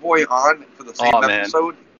Cookie Boy on for the same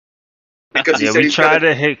episode. Because he said we try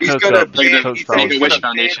to hit Cook up. He's going to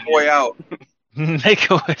fanboy out. Make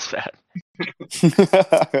a wish that. He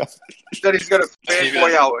said he's going to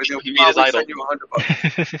fanboy out, and he'll probably send you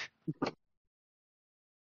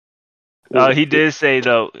 $100. He did say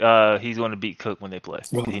though he's going to beat Cook when they play.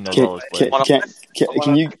 He knows all his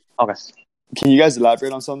plays. Can you guys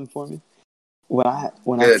elaborate on something for me? When I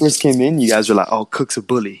first came in, you guys were like, "Oh, Cook's a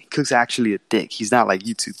bully. Cook's actually a dick. He's not like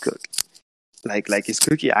YouTube Cook." Like is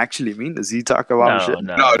Cookie actually mean? Does he talk about shit?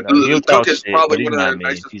 No, he'll Cook talk is shit, probably but he's one not of the mean.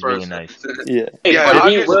 nicest He's persons. really nice.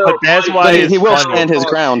 Yeah, but that's why he will funny. stand his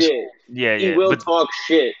ground. Yeah. He will talk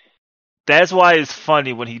shit. That's why it's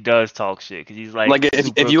funny when he does talk shit, because he's like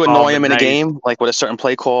if you annoy him in a game, like with a certain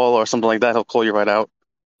play call or something like that, he'll call you right out.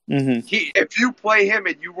 Mm-hmm. If you play him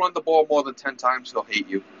and you run the ball more than 10 times, he'll hate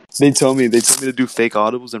you. They told me to do fake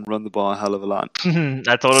audibles and run the ball a hell of a lot.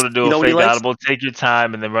 I told him to do a fake audible, take your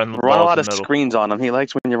time, and then run the ball. Run a lot of middle. screens on him. He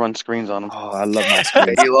likes when you run screens on him. Oh, I love my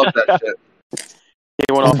screens. He loves that shit. He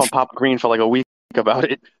went off on Papa Green for like a week about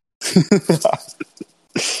it.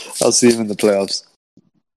 I'll see him in the playoffs.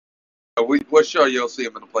 We're sure you'll see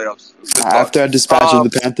him in the playoffs. After I dispatch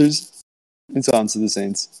of the Panthers, it's on to the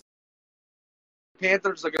Saints.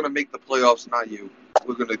 Panthers are going to make the playoffs, not you.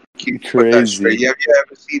 We're going to keep Crazy. that straight. You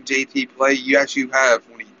ever seen JT play? You actually have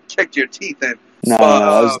when he kicked your teeth in. No,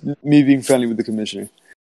 that was me being friendly with the commissioner.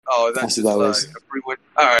 Oh, that's just a free win.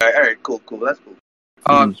 All right, cool. That's cool.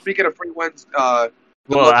 Speaking of free wins,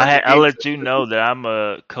 well, I'll let you know that I'm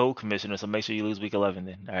a co-commissioner, so make sure you lose week 11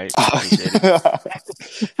 then. All right,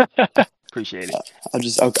 appreciate it.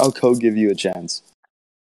 I'll co-give you a chance.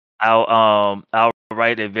 I'll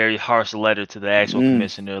write a very harsh letter to the actual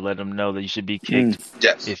commissioner, let him know that you should be kicked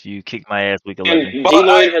if you kick my ass week 11. And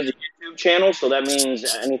Deloitte has a YouTube channel, so that means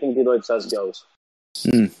anything Deloitte says goes.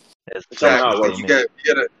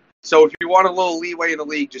 So if you want a little leeway in the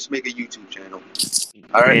league, just make a YouTube channel.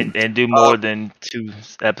 All right, and do more than 2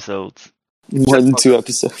 episodes. More than 2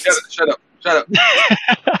 episodes. Shut up.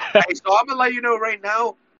 Hey, so I'm gonna let you know right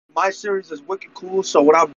now, my series is wicked cool. So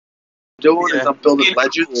what I'm doing is I'm building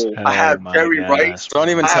legends. I have Jerry Rice. Don't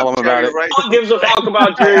even tell him about it. Who gives a fuck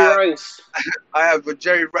about Jerry Rice? I have a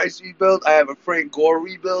Jerry Rice rebuild. I have a Frank Gore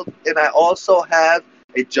rebuild, and I also have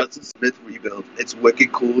a Justin Smith rebuild. It's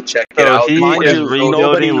wicked cool. Check it So out. he Mind is you, rebuilding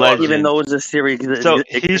nobody legends. even knows the series. So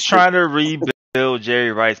he's trying to rebuild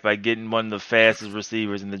Jerry Rice by getting one of the fastest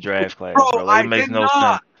receivers in the draft class, bro. Like, it makes no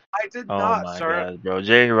sense. I did Oh not, my sir. god, bro.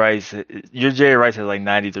 Jerry Rice, your Jerry Rice has like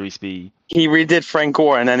 93 speed. He redid Frank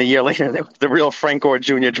Gore, and then a year later, the real Frank Gore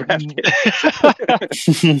Jr. drafted.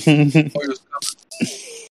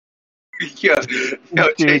 Yeah. Yo,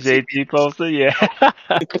 JT poster, yeah.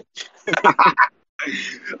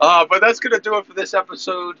 But that's gonna do it for this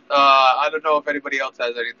episode. I don't know if anybody else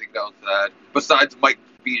has anything else to add besides Mike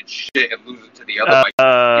being shit and losing to the other Mike.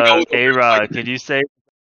 A-Rod, could you say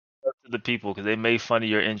to the people because they made fun of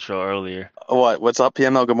your intro earlier? What's up,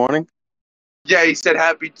 PML? Good morning. Yeah, he said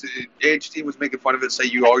happy. HT was making fun of it. Say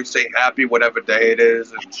you always say happy whatever day it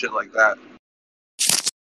is and shit like that.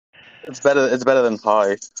 It's better than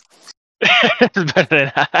hi. It's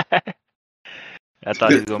better than I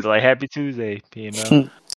thought he was gonna be like Happy Tuesday,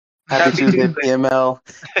 PML. Happy Tuesday, PML.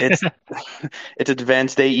 It's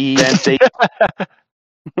Advanced Day Eve.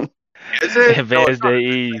 Is it? Advanced No, Day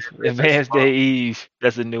it's Eve. not. Advanced Day Eve.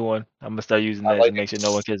 That's a new one. I'm gonna start using I that like to make sure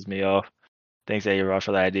no one kisses me off. Thanks, A-Rod,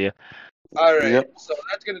 for the idea. All right, Yep. So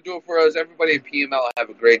that's going to do it for us. Everybody at PML, have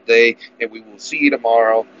a great day, and we will see you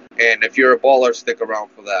tomorrow. And if you're a baller, stick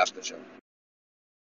around for the after show.